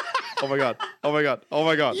 Oh my god! Oh my god! Oh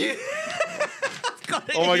my god!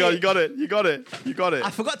 Oh my god! You got it! You got it! You got it! I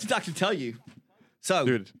forgot to actually tell you. So,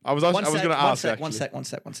 dude, I was going to ask. One sec.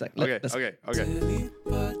 Okay.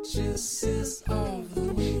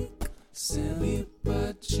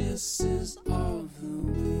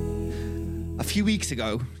 A few weeks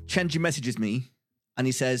ago, Chenji messages me and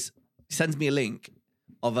he sends me a link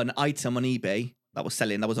of an item on eBay that was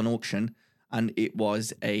on auction, and it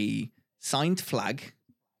was a signed flag,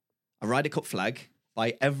 a Ryder Cup flag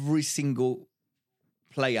by every single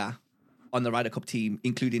player on the Ryder Cup team,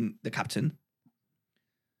 including the captain.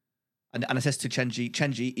 And I says to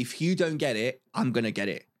Chenji, if you don't get it, I'm going to get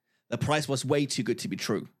it. The price was way too good to be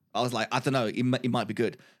true. I was like, I don't know, it might be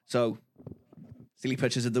good. So, silly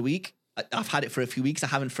purchase of the week. I've had it for a few weeks. I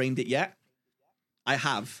haven't framed it yet. I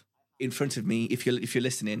have in front of me, if you're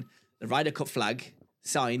listening, the Ryder Cup flag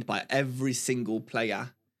signed by every single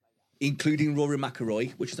player, including Rory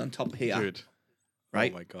McIlroy, which is on top here. Dude.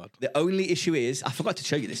 Right? Oh my god. The only issue is, I forgot to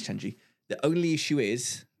show you this, Chenji. The only issue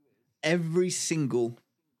is every single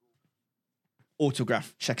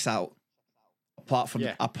autograph checks out apart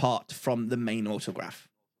from the main autograph,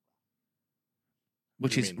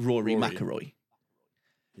 which is Rory McIlroy.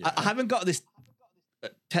 Yeah. I haven't got this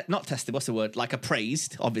not tested, what's the word, like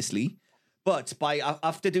appraised, obviously, but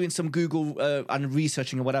after doing some Google and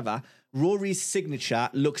researching or whatever, Rory's signature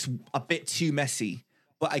looks a bit too messy.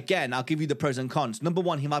 But again, I'll give you the pros and cons. Number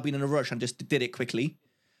one, he might have been in a rush and just did it quickly.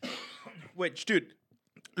 Which, dude,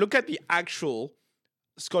 look at the actual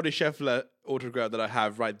Scotty Scheffler autograph that I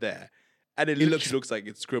have right there, and it looks like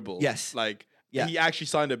it's scribbled. Yes, he actually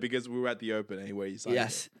signed it because we were at the Open anyway. He signed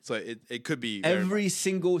it. So it could be every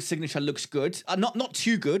single signature looks good. Not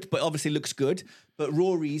too good, but obviously looks good. But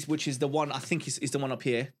Rory's, which is the one I think is the one up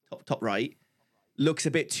here, top right, looks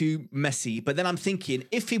a bit too messy. But then I'm thinking,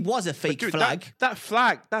 if it was a fake flag, that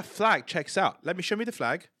flag checks out. Show me the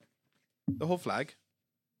flag, the whole flag.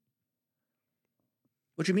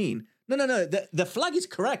 What do you mean? No. The flag is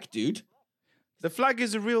correct, dude. The flag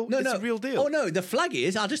is a real deal. Oh, no, the flag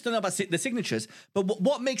is. I just don't know about the signatures. But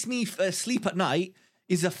what makes me sleep at night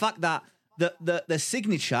is the fact that the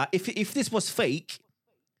signature, if this was fake,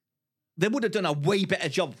 they would have done a way better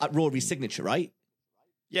job at Rory's signature, right?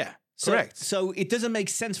 Yeah, correct. So it doesn't make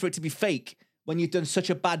sense for it to be fake when you've done such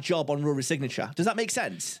a bad job on Rory's signature. Does that make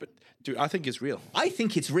sense? But, dude, I think it's real. I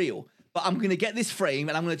think it's real. But I'm going to get this frame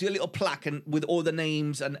and I'm going to do a little plaque with all the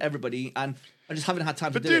names and everybody. And I just haven't had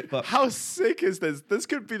time to do it. But how sick is this? This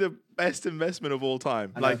could be the best investment of all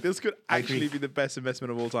time. This could actually be the best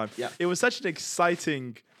investment of all time. Yeah. It was such an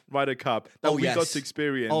exciting Ryder Cup that we got to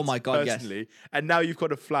experience personally. Yes. And now you've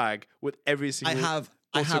got a flag with every single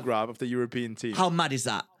autograph of the European team. How mad is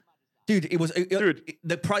that? Dude,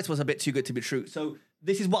 the price was a bit too good to be true. So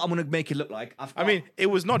this is what I'm going to make it look like. I mean, it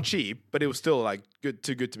was not cheap, but it was still like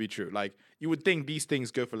too good to be true. Like you would think these things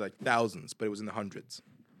go for like thousands, but it was in the hundreds.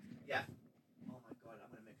 Yeah. Oh my God, I'm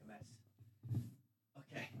going to make a mess.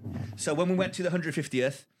 Okay. So when we went to the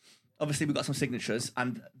 150th, obviously we got some signatures,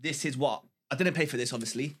 and this is what I didn't pay for this.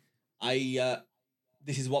 Obviously,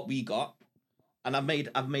 this is what we got, and I've made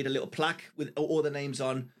a little plaque with all the names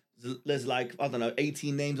on. There's like, I don't know,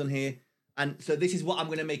 18 names on here, and so this is what I'm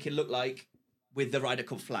going to make it look like with the Ryder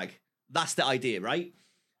Cup flag. That's the idea, right?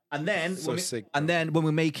 And then when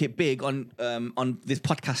we make it big on this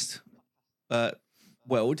podcast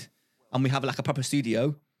world, and we have like a proper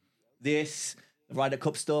studio, this Ryder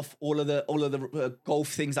Cup stuff, all of the golf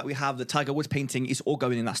things that we have, the Tiger Woods painting is all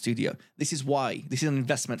going in that studio. This is why. This is an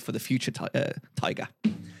investment for the future, Tiger.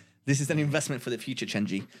 This is an investment for the future,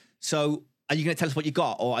 Chenji. So, are you going to tell us what you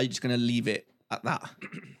got, or are you just going to leave it at that?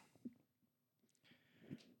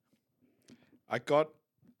 I got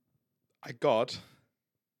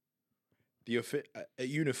a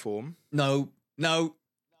uniform. No,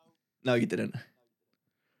 you didn't.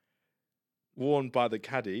 Worn by the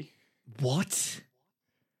caddy. What?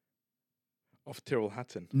 Of Tyrrell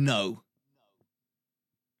Hatton. No.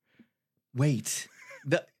 Wait.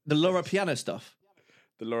 The Laura Piano stuff?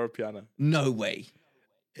 The Laura Piano. No way.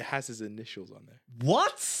 It has his initials on there.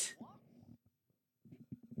 What?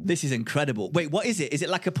 This is incredible. Wait, what is it? Is it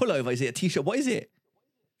like a pullover? Is it a t-shirt? What is it?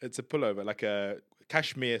 It's a pullover, like a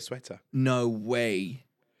cashmere sweater. No way.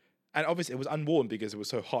 And obviously it was unworn because it was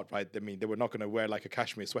so hot, right? I mean, they were not going to wear like a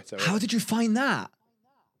cashmere sweater. How did you find that?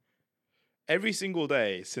 Every single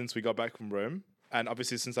day since we got back from Rome, and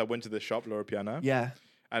obviously since I went to the shop, Laura Piana,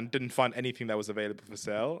 and didn't find anything that was available for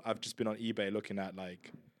sale, I've just been on eBay looking at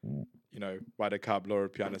like, you know, Ryder Cup, Laura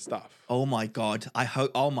Piana stuff. Oh my God.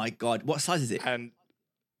 Oh my God. What size is it? And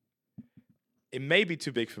it may be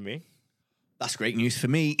too big for me. That's great news for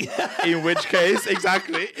me. In which case,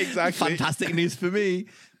 exactly. Fantastic news for me.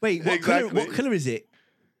 Wait, what color is it?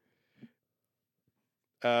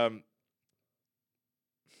 Oh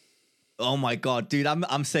my God, dude,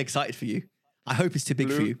 I'm so excited for you. I hope it's too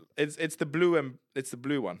big for you. It's the blue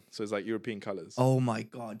one. So it's like European colors. Oh my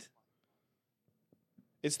God.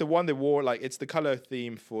 It's the one they wore, like it's the color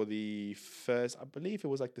theme for the first, I believe it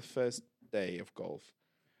was like the first day of golf.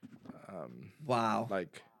 Wow.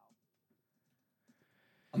 Like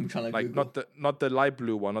I'm trying to like Google. not the light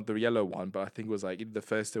blue one, not the yellow one, but I think it was like either the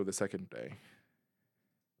first day or the second day.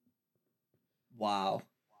 Wow.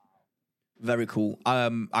 Very cool. I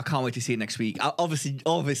can't wait to see it next week.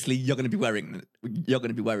 Obviously, you're going to be wearing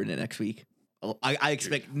it next week. I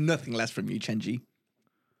expect nothing less from you, Chenji.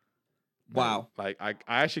 Wow. Like I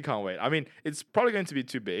actually can't wait. I mean, it's probably going to be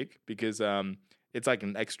too big because it's like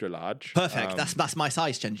an extra large. Perfect. That's my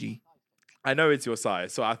size, Chenji. I know it's your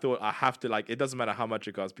size, so I thought I have to like. It doesn't matter how much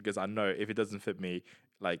it costs because I know if it doesn't fit me,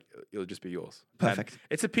 like it'll just be yours. Perfect. And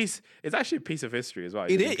it's a piece. It's actually a piece of history as well.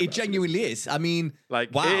 It is. It genuinely is. I mean,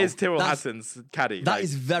 like wow, it is Tyrrell Hatton's caddy. That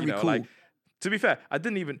is very cool. Like, to be fair, I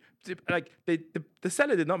didn't even like the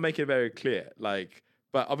seller did not make it very clear. Like,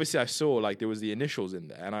 but obviously I saw like there was the initials in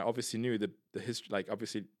there, and I obviously knew the history. Like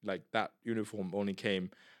obviously like that uniform only came,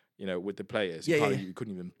 you know, with the players. You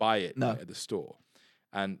couldn't even buy it at the store.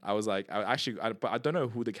 And I was like, but I don't know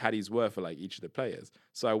who the caddies were for like each of the players.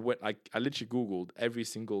 So I went, like, I literally Googled every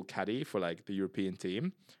single caddy for like the European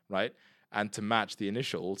team, right? And to match the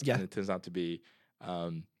initials, and it turns out to be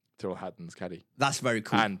Tyrrell Hatton's caddy. That's very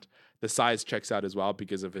cool. And the size checks out as well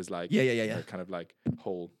because of his like, kind of like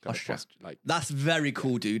whole kind of posture, like. That's very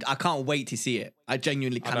cool, dude. I can't wait to see it. I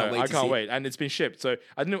genuinely cannot wait. I can't wait, and it's been shipped. So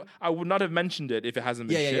I would not have mentioned it if it hasn't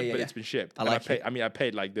been shipped, but it's been shipped. I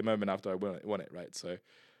paid like the moment after I won it, right? So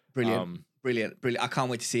brilliant. I can't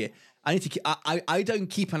wait to see it. I need to. I don't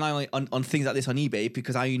keep an eye on things like this on eBay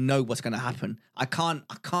because I know what's going to happen. I can't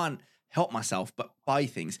help myself but buy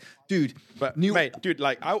things, dude. But mate, dude,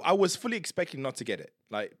 like I was fully expecting not to get it,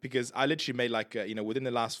 like because I literally made like within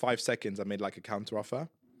the last 5 seconds I made like a counter offer,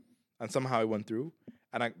 and somehow it went through,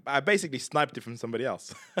 and I basically sniped it from somebody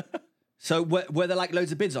else. So were there like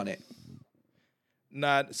loads of bids on it?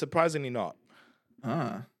 Nah, surprisingly not.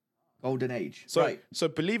 Golden age. So right. so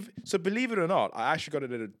believe it or not, I actually got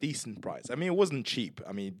it at a decent price. I mean, it wasn't cheap.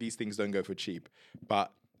 I mean, these things don't go for cheap,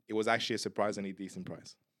 but it was actually a surprisingly decent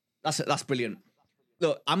price. That's brilliant.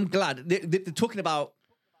 Look, I'm glad they're talking about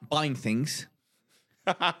buying things.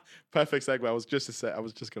 Perfect segue. I was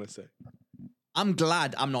just gonna say. I'm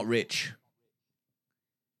glad I'm not rich.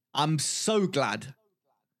 I'm so glad,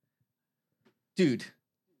 dude.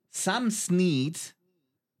 Sam Snead,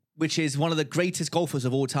 which is one of the greatest golfers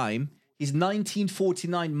of all time, his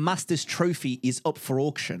 1949 Masters trophy is up for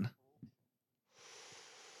auction.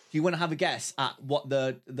 you want to have a guess at what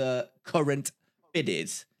the current bid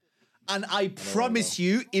is? And I promise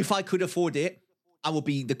you, if I could afford it, I will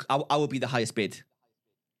be the highest bid.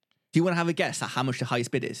 Do you want to have a guess at how much the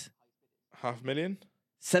highest bid is? $500,000.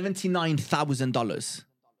 $79,000.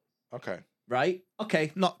 Okay. Right?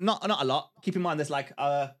 Okay, not a lot. Keep in mind, there's like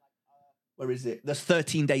where is it? There's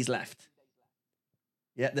 13 days left.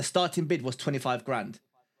 Yeah, the starting bid was 25 grand.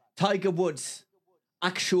 Tiger Woods'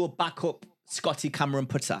 actual backup Scotty Cameron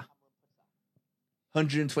putter,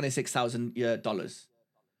 $126,000.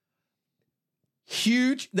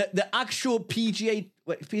 Huge. The actual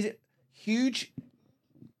huge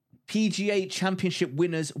PGA Championship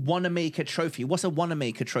winners Wanamaker Trophy. What's a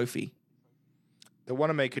Wanamaker Trophy? The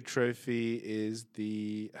Wanamaker Trophy is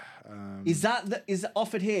the. Is it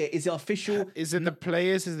offered here? Is it official? Is it the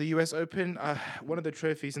Players? Is the US Open? One of the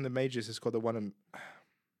trophies in the majors is called the Wanamaker.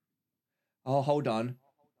 Oh, hold on.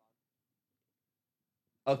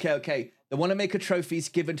 Okay. The Wanamaker trophies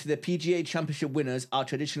given to the PGA Championship winners are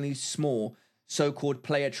traditionally small, so-called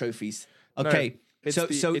player trophies. Okay, no,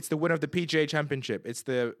 it's the winner of the PGA Championship. It's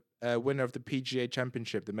the winner of the PGA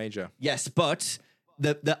Championship, the major. Yes, but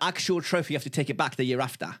the actual trophy, you have to take it back the year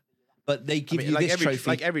after. But they give you this trophy,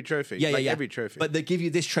 like every trophy, yeah. every trophy. But they give you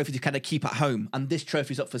this trophy to kind of keep at home, and this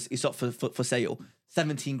trophy is up for sale.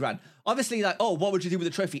 17 grand. Obviously, like, oh, what would you do with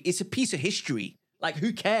the trophy? It's a piece of history. Like,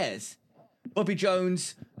 who cares? Bobby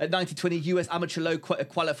Jones at 1920 US Amateur Low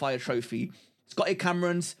Qualifier Trophy. Scotty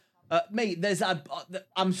Cameron's, mate.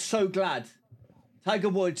 I'm so glad. Tiger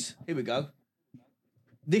Woods. Here we go.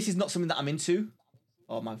 This is not something that I'm into.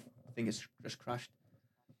 Oh, my finger's just crashed.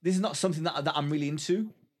 This is not something that I'm really into.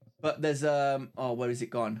 But there's where is it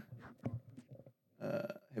gone?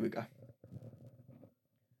 Here we go.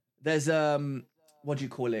 There's what do you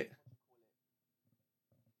call it?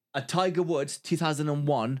 A Tiger Woods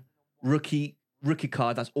 2001 rookie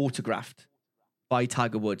card that's autographed by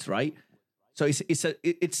Tiger Woods, right? So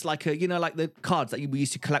it's like a, you know, like the cards that we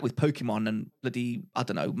used to collect with Pokemon and bloody, I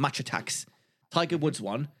don't know, Match Attacks. Tiger Woods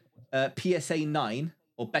one, PSA 9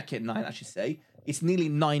 or Beckett 9, I should say. It's nearly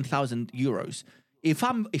 €9,000.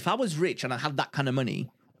 If I was rich and I had that kind of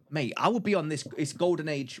money, mate, I would be on this Golden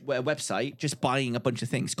Age website just buying a bunch of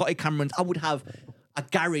things. Scotty Camerons, I would have a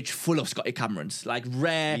garage full of Scotty Camerons, like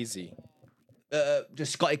rare, easy,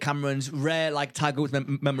 just Scotty Camerons, rare like Tiger Woods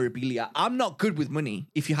memorabilia. I'm not good with money,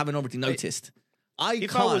 if you haven't already noticed.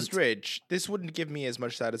 If I was rich, this wouldn't give me as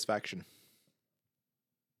much satisfaction.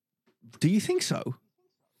 Do you think so?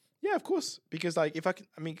 Yeah, of course. Because like if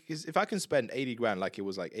I can spend 80 grand like it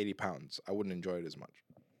was like 80 pounds, I wouldn't enjoy it as much.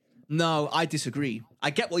 No, I disagree.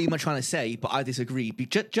 I get what you're trying to say, but I disagree.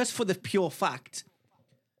 Just for the pure fact,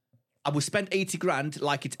 I would spend 80 grand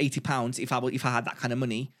like it's 80 pounds if I had that kind of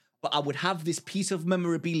money, but I would have this piece of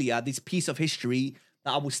memorabilia, this piece of history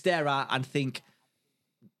that I would stare at and think,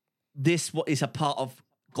 this what is a part of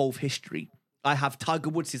golf history. I have Tiger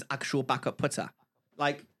Woods' actual backup putter.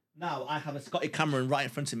 Like, now I have a Scotty Cameron right in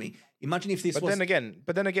front of me. Imagine if this was...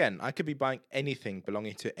 But then again, I could be buying anything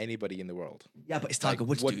belonging to anybody in the world. Yeah, but it's Tiger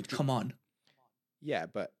Woods, dude. Come on. Yeah,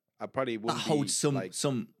 but I probably wouldn't That holds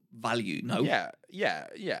some value, no? Yeah.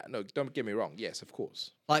 No, don't get me wrong. Yes, of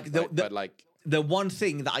course. The one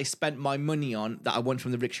thing that I spent my money on that I won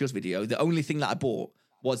from the Rick Shields video, the only thing that I bought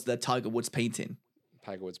was the Tiger Woods painting.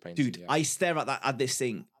 Tiger Woods painting, dude, yeah. I stare at this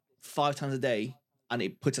thing 5 times a day, and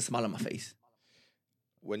it puts a smile on my face.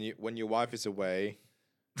 When your wife is away,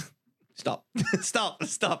 stop. Let's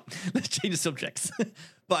change the subjects.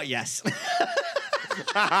 But yes,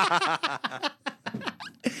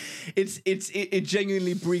 it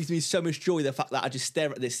genuinely brings me so much joy, the fact that I just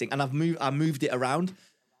stare at this thing, and I moved it around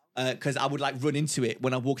because I would like run into it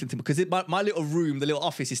when I walked into, because my little room, the little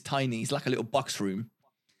office is tiny. It's like a little box room.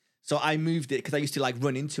 So I moved it because I used to like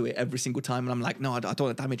run into it every single time, and I'm like, no, I don't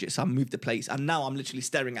want to damage it. So I moved the place, and now I'm literally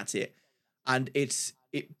staring at it, and it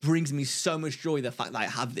brings me so much joy, the fact that I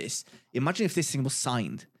have this. Imagine if this thing was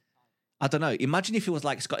signed. I don't know. Imagine if it was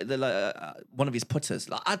like Scott, one of his putters.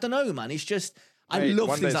 Like, I don't know, man. It's just, I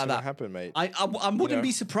love things like that. Happen, mate. I wouldn't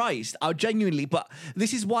be surprised. I genuinely, but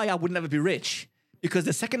this is why I would never be rich, because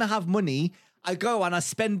the second I have money, I go and I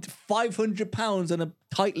spend £500 on a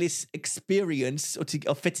Titleist experience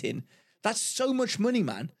or fitting. That's so much money,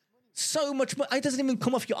 man. So much money. It doesn't even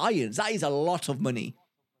come off your irons. That is a lot of money.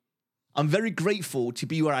 I'm very grateful to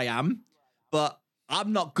be where I am, but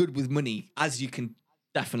I'm not good with money, as you can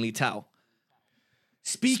definitely tell.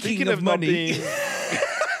 Speaking of money,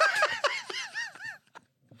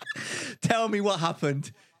 tell me what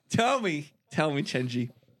happened. Tell me,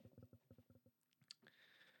 Chenji.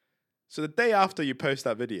 So the day after you post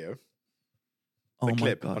that video, the my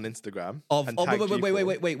clip God. on Instagram. Of and oh, tag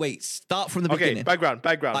G4. wait. Start from the Okay, beginning.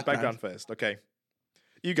 background first. Okay.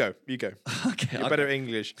 You go. Okay. You're better at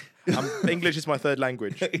English. English is my third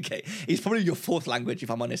language. Okay. It's probably your fourth language,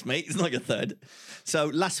 if I'm honest, mate. It's not your third. So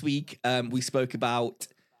last week, we spoke about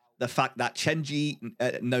the fact that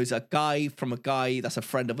Chenji knows a guy from a guy that's a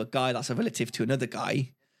friend of a guy that's a relative to another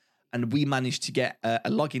guy. And we managed to get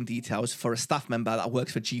a login details for a staff member that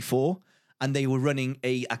works for G4. And they were running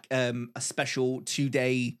a special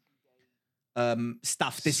 2-day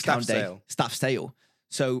staff discount staff sale.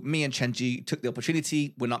 So me and Chenji took the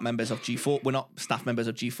opportunity. We're not members of G4. We're not staff members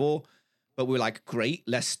of G4, but we're like, great,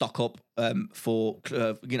 let's stock up for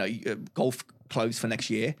golf clothes for next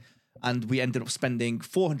year. And we ended up spending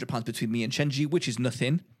 £400 between me and Chenji, which is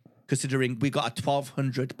nothing, considering we got a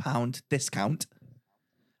 £1,200 discount.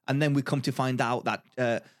 And then we come to find out that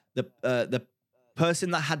the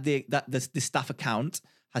person that had the staff account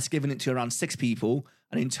has given it to around 6 people,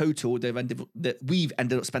 and in total we've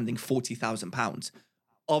ended up spending £40,000.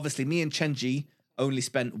 Obviously, me and Chenji only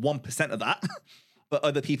spent 1% of that, but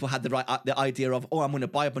other people had the idea of, I'm going to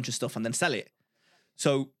buy a bunch of stuff and then sell it.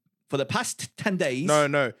 So for the past 10 days,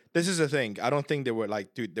 no, this is the thing. I don't think they were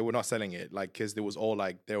like, dude, they were not selling it, like, because it was all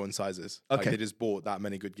like their own sizes. Okay, like, they just bought that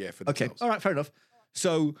many good gear for themselves. Okay, all right, fair enough.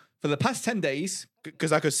 So for the past 10 days,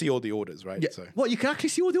 because I could see all the orders, right? Yeah. So What, you can actually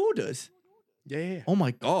see all the orders? yeah. Oh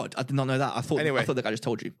my God, I did not know that. I thought the guy just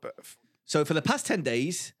told you. But So for the past 10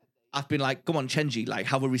 days, I've been like, come on, Chenji, like,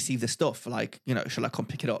 have we received the stuff? Like, shall I come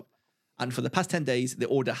pick it up? And for the past 10 days, the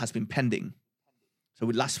order has been pending. So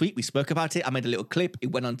last week, we spoke about it. I made a little clip.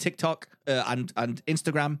 It went on TikTok and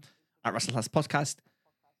Instagram at WrestleClass Podcast.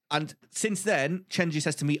 And since then, Chenji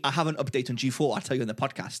says to me, I have an update on G4. I'll tell you in the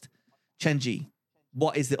podcast. Chenji,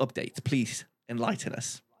 what is the update? Please enlighten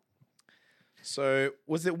us. So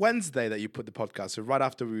was it Wednesday that you put the podcast? So right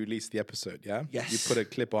after we released the episode, yeah? Yes. You put a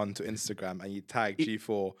clip onto Instagram and you tagged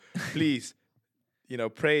G4. Please,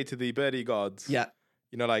 pray to the birdie gods. Yeah.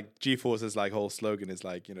 Like G4's like whole slogan is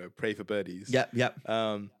like, pray for birdies. Yep.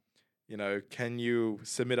 Can you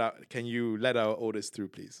let our orders through,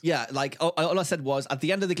 please? Yeah, like all I said was, at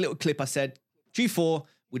the end of the little clip, I said, G4,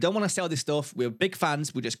 we don't want to sell this stuff. We're big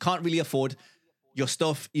fans. We just can't really afford your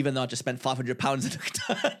stuff, even though I just spent £500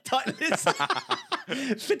 on a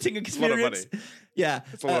Titleist fitting experience. Yeah,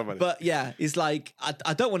 it's a lot of money. But yeah, it's like,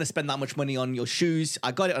 I don't want to spend that much money on your shoes.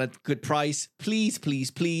 I got it on a good price. Please,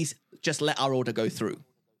 just let our order go through.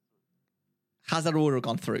 Has that order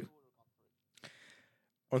gone through?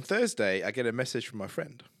 On Thursday, I get a message from my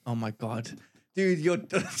friend. Oh my God. Dude, you're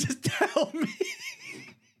just tell me.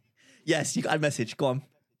 Yes, you got a message. Go on.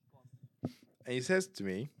 And he says to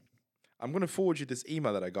me, I'm going to forward you this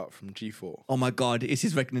email that I got from G4. Oh my God. They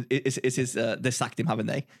sacked him, haven't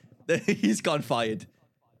they? He's gone fired.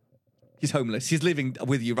 He's homeless. He's living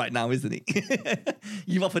with you right now, isn't he?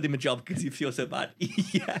 You've offered him a job because you feel so bad.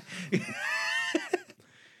 Yeah.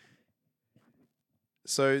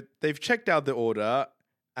 So they've checked out the order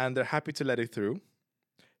and they're happy to let it through.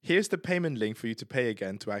 Here's the payment link for you to pay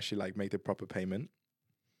again to actually like make the proper payment.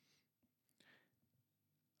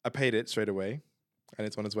 I paid it straight away and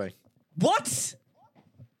it's on its way. What?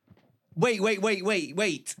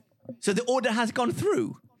 Wait. So the order has gone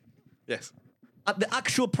through? Yes. At the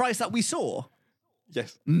actual price that we saw?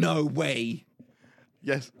 Yes. No way.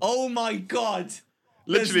 Yes. Oh my God.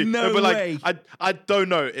 Literally. There's no way. I don't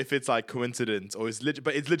know if it's like coincidence or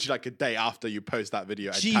but it's literally like a day after you post that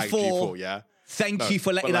video and tag G4, yeah? Thank you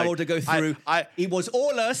for letting our order go through. It was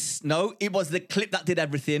all us. No, it was the clip that did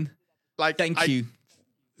everything. Thank you.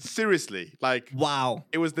 Seriously. Like, wow.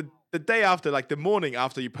 It was the day after, like the morning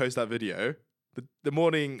after you post that video, the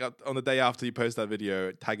morning on the day after you post that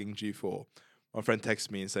video tagging G4, my friend texts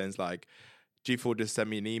me and says like, G4 just sent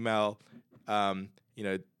me an email.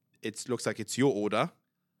 It looks like it's your order,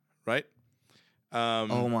 right?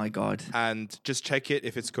 Oh my God. And just check it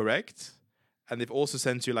if it's correct. And they've also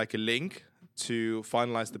sent you like a link to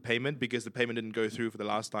finalize the payment because the payment didn't go through for the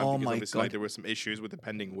last time because obviously like, there were some issues with the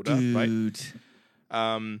pending order, right?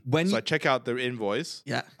 So I check out the invoice,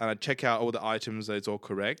 and I check out all the items that it's all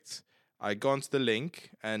correct. I go onto the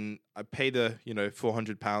link and I pay the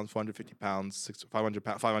 £400, £450,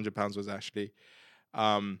 £500 was actually,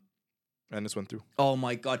 and this went through. Oh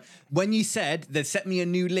my God! When you said they sent me a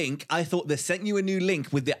new link, I thought they sent you a new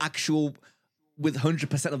link with the actual, with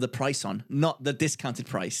 100% of the price on, not the discounted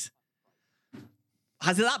price.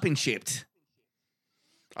 Has that been shipped?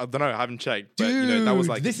 I don't know. I haven't checked. But, Dude, that was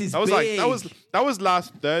like this is that was big. like that was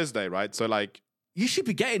last Thursday, right? So like you should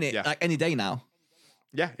be getting it like any day now.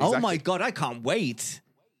 Yeah. Exactly. Oh my God! I can't wait.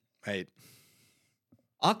 Mate.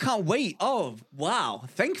 I can't wait. Oh wow!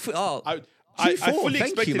 Thank you. I G4, fully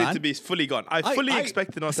thank expected you, it man. to be fully gone. I fully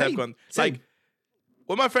expected not to have same, gone. same. Like,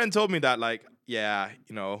 when my friend told me that, like, yeah,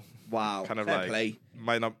 you know, Wow, kind of fair like play.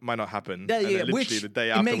 might not happen. Yeah, And yeah. then literally Which the day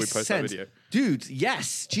it after we makes post sense. that video. Dude,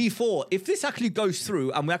 yes, G4. If this actually goes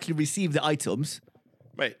through and we actually receive the items,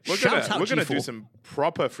 Mate, we're Shout gonna out do G4. some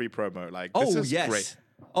proper free promo. Like, this is yes. great.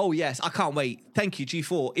 Oh yes, I can't wait. Thank you,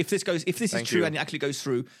 G4. If this is Thank true you. and it actually goes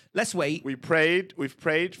through, let's wait. We've prayed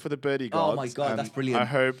for the birdie gods. Oh my God, and that's brilliant. I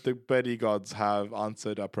hope the birdie gods have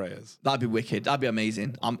answered our prayers. That'd be wicked. That'd be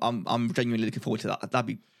amazing. I'm genuinely looking forward to that. That'd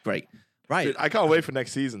be great. Right. Dude, I can't wait for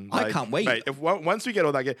next season. I can't wait. Mate, once we get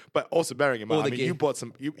all that gear, but also bearing in mind, All I the mean, gear. you bought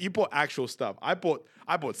you bought actual stuff. I bought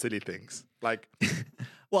silly things. Like,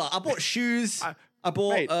 Well, I bought shoes. I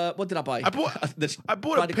bought. Mate, What did I buy? I bought a pillow.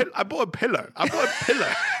 I bought a pillow.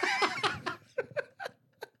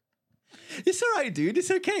 It's all right, dude. It's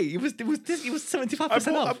okay. It was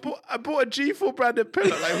 75% off. I bought a G4 branded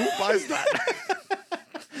pillow. Like, who buys that?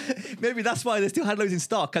 Maybe that's why they still had loads in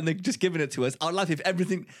stock and they're just giving it to us. I'd like if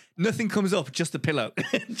nothing comes up, just a pillow.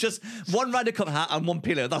 Just one Ryder Cup hat and one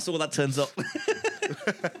pillow. That's all that turns up.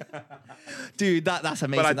 Dude, that's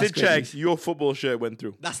amazing. But I That's did great check. news. Your football shirt went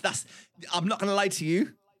through. That's I'm not gonna lie to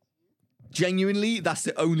you. Genuinely, that's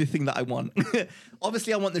the only thing that I want.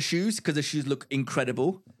 Obviously, I want the shoes because the shoes look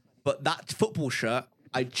incredible. But that football shirt,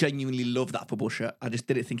 I genuinely love that football shirt. I just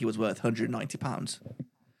didn't think it was worth £190.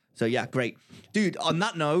 So yeah, great. Dude, on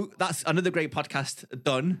that note, that's another great podcast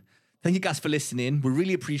done. Thank you guys for listening. We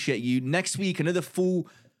really appreciate you. Next week, another full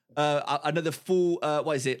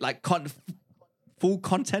what is it? Like full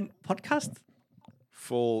content podcast?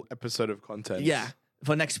 Full episode of content. Yeah.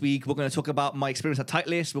 For next week, we're going to talk about my experience at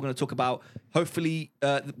Titleist. We're going to talk about hopefully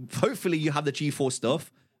you have the G4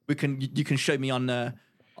 stuff. You can show me on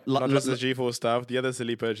Not just the G4 stuff, the other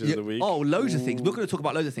silly purchases of the week. Oh, loads of things. We're going to talk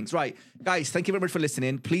about loads of things. Right. Guys, thank you very much for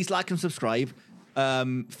listening. Please like and subscribe.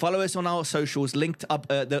 Follow us on our socials, linked up,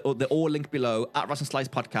 they're all linked below, at Russ and Slice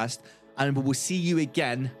Podcast. And we will see you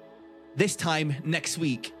again this time next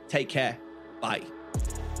week. Take care. Bye.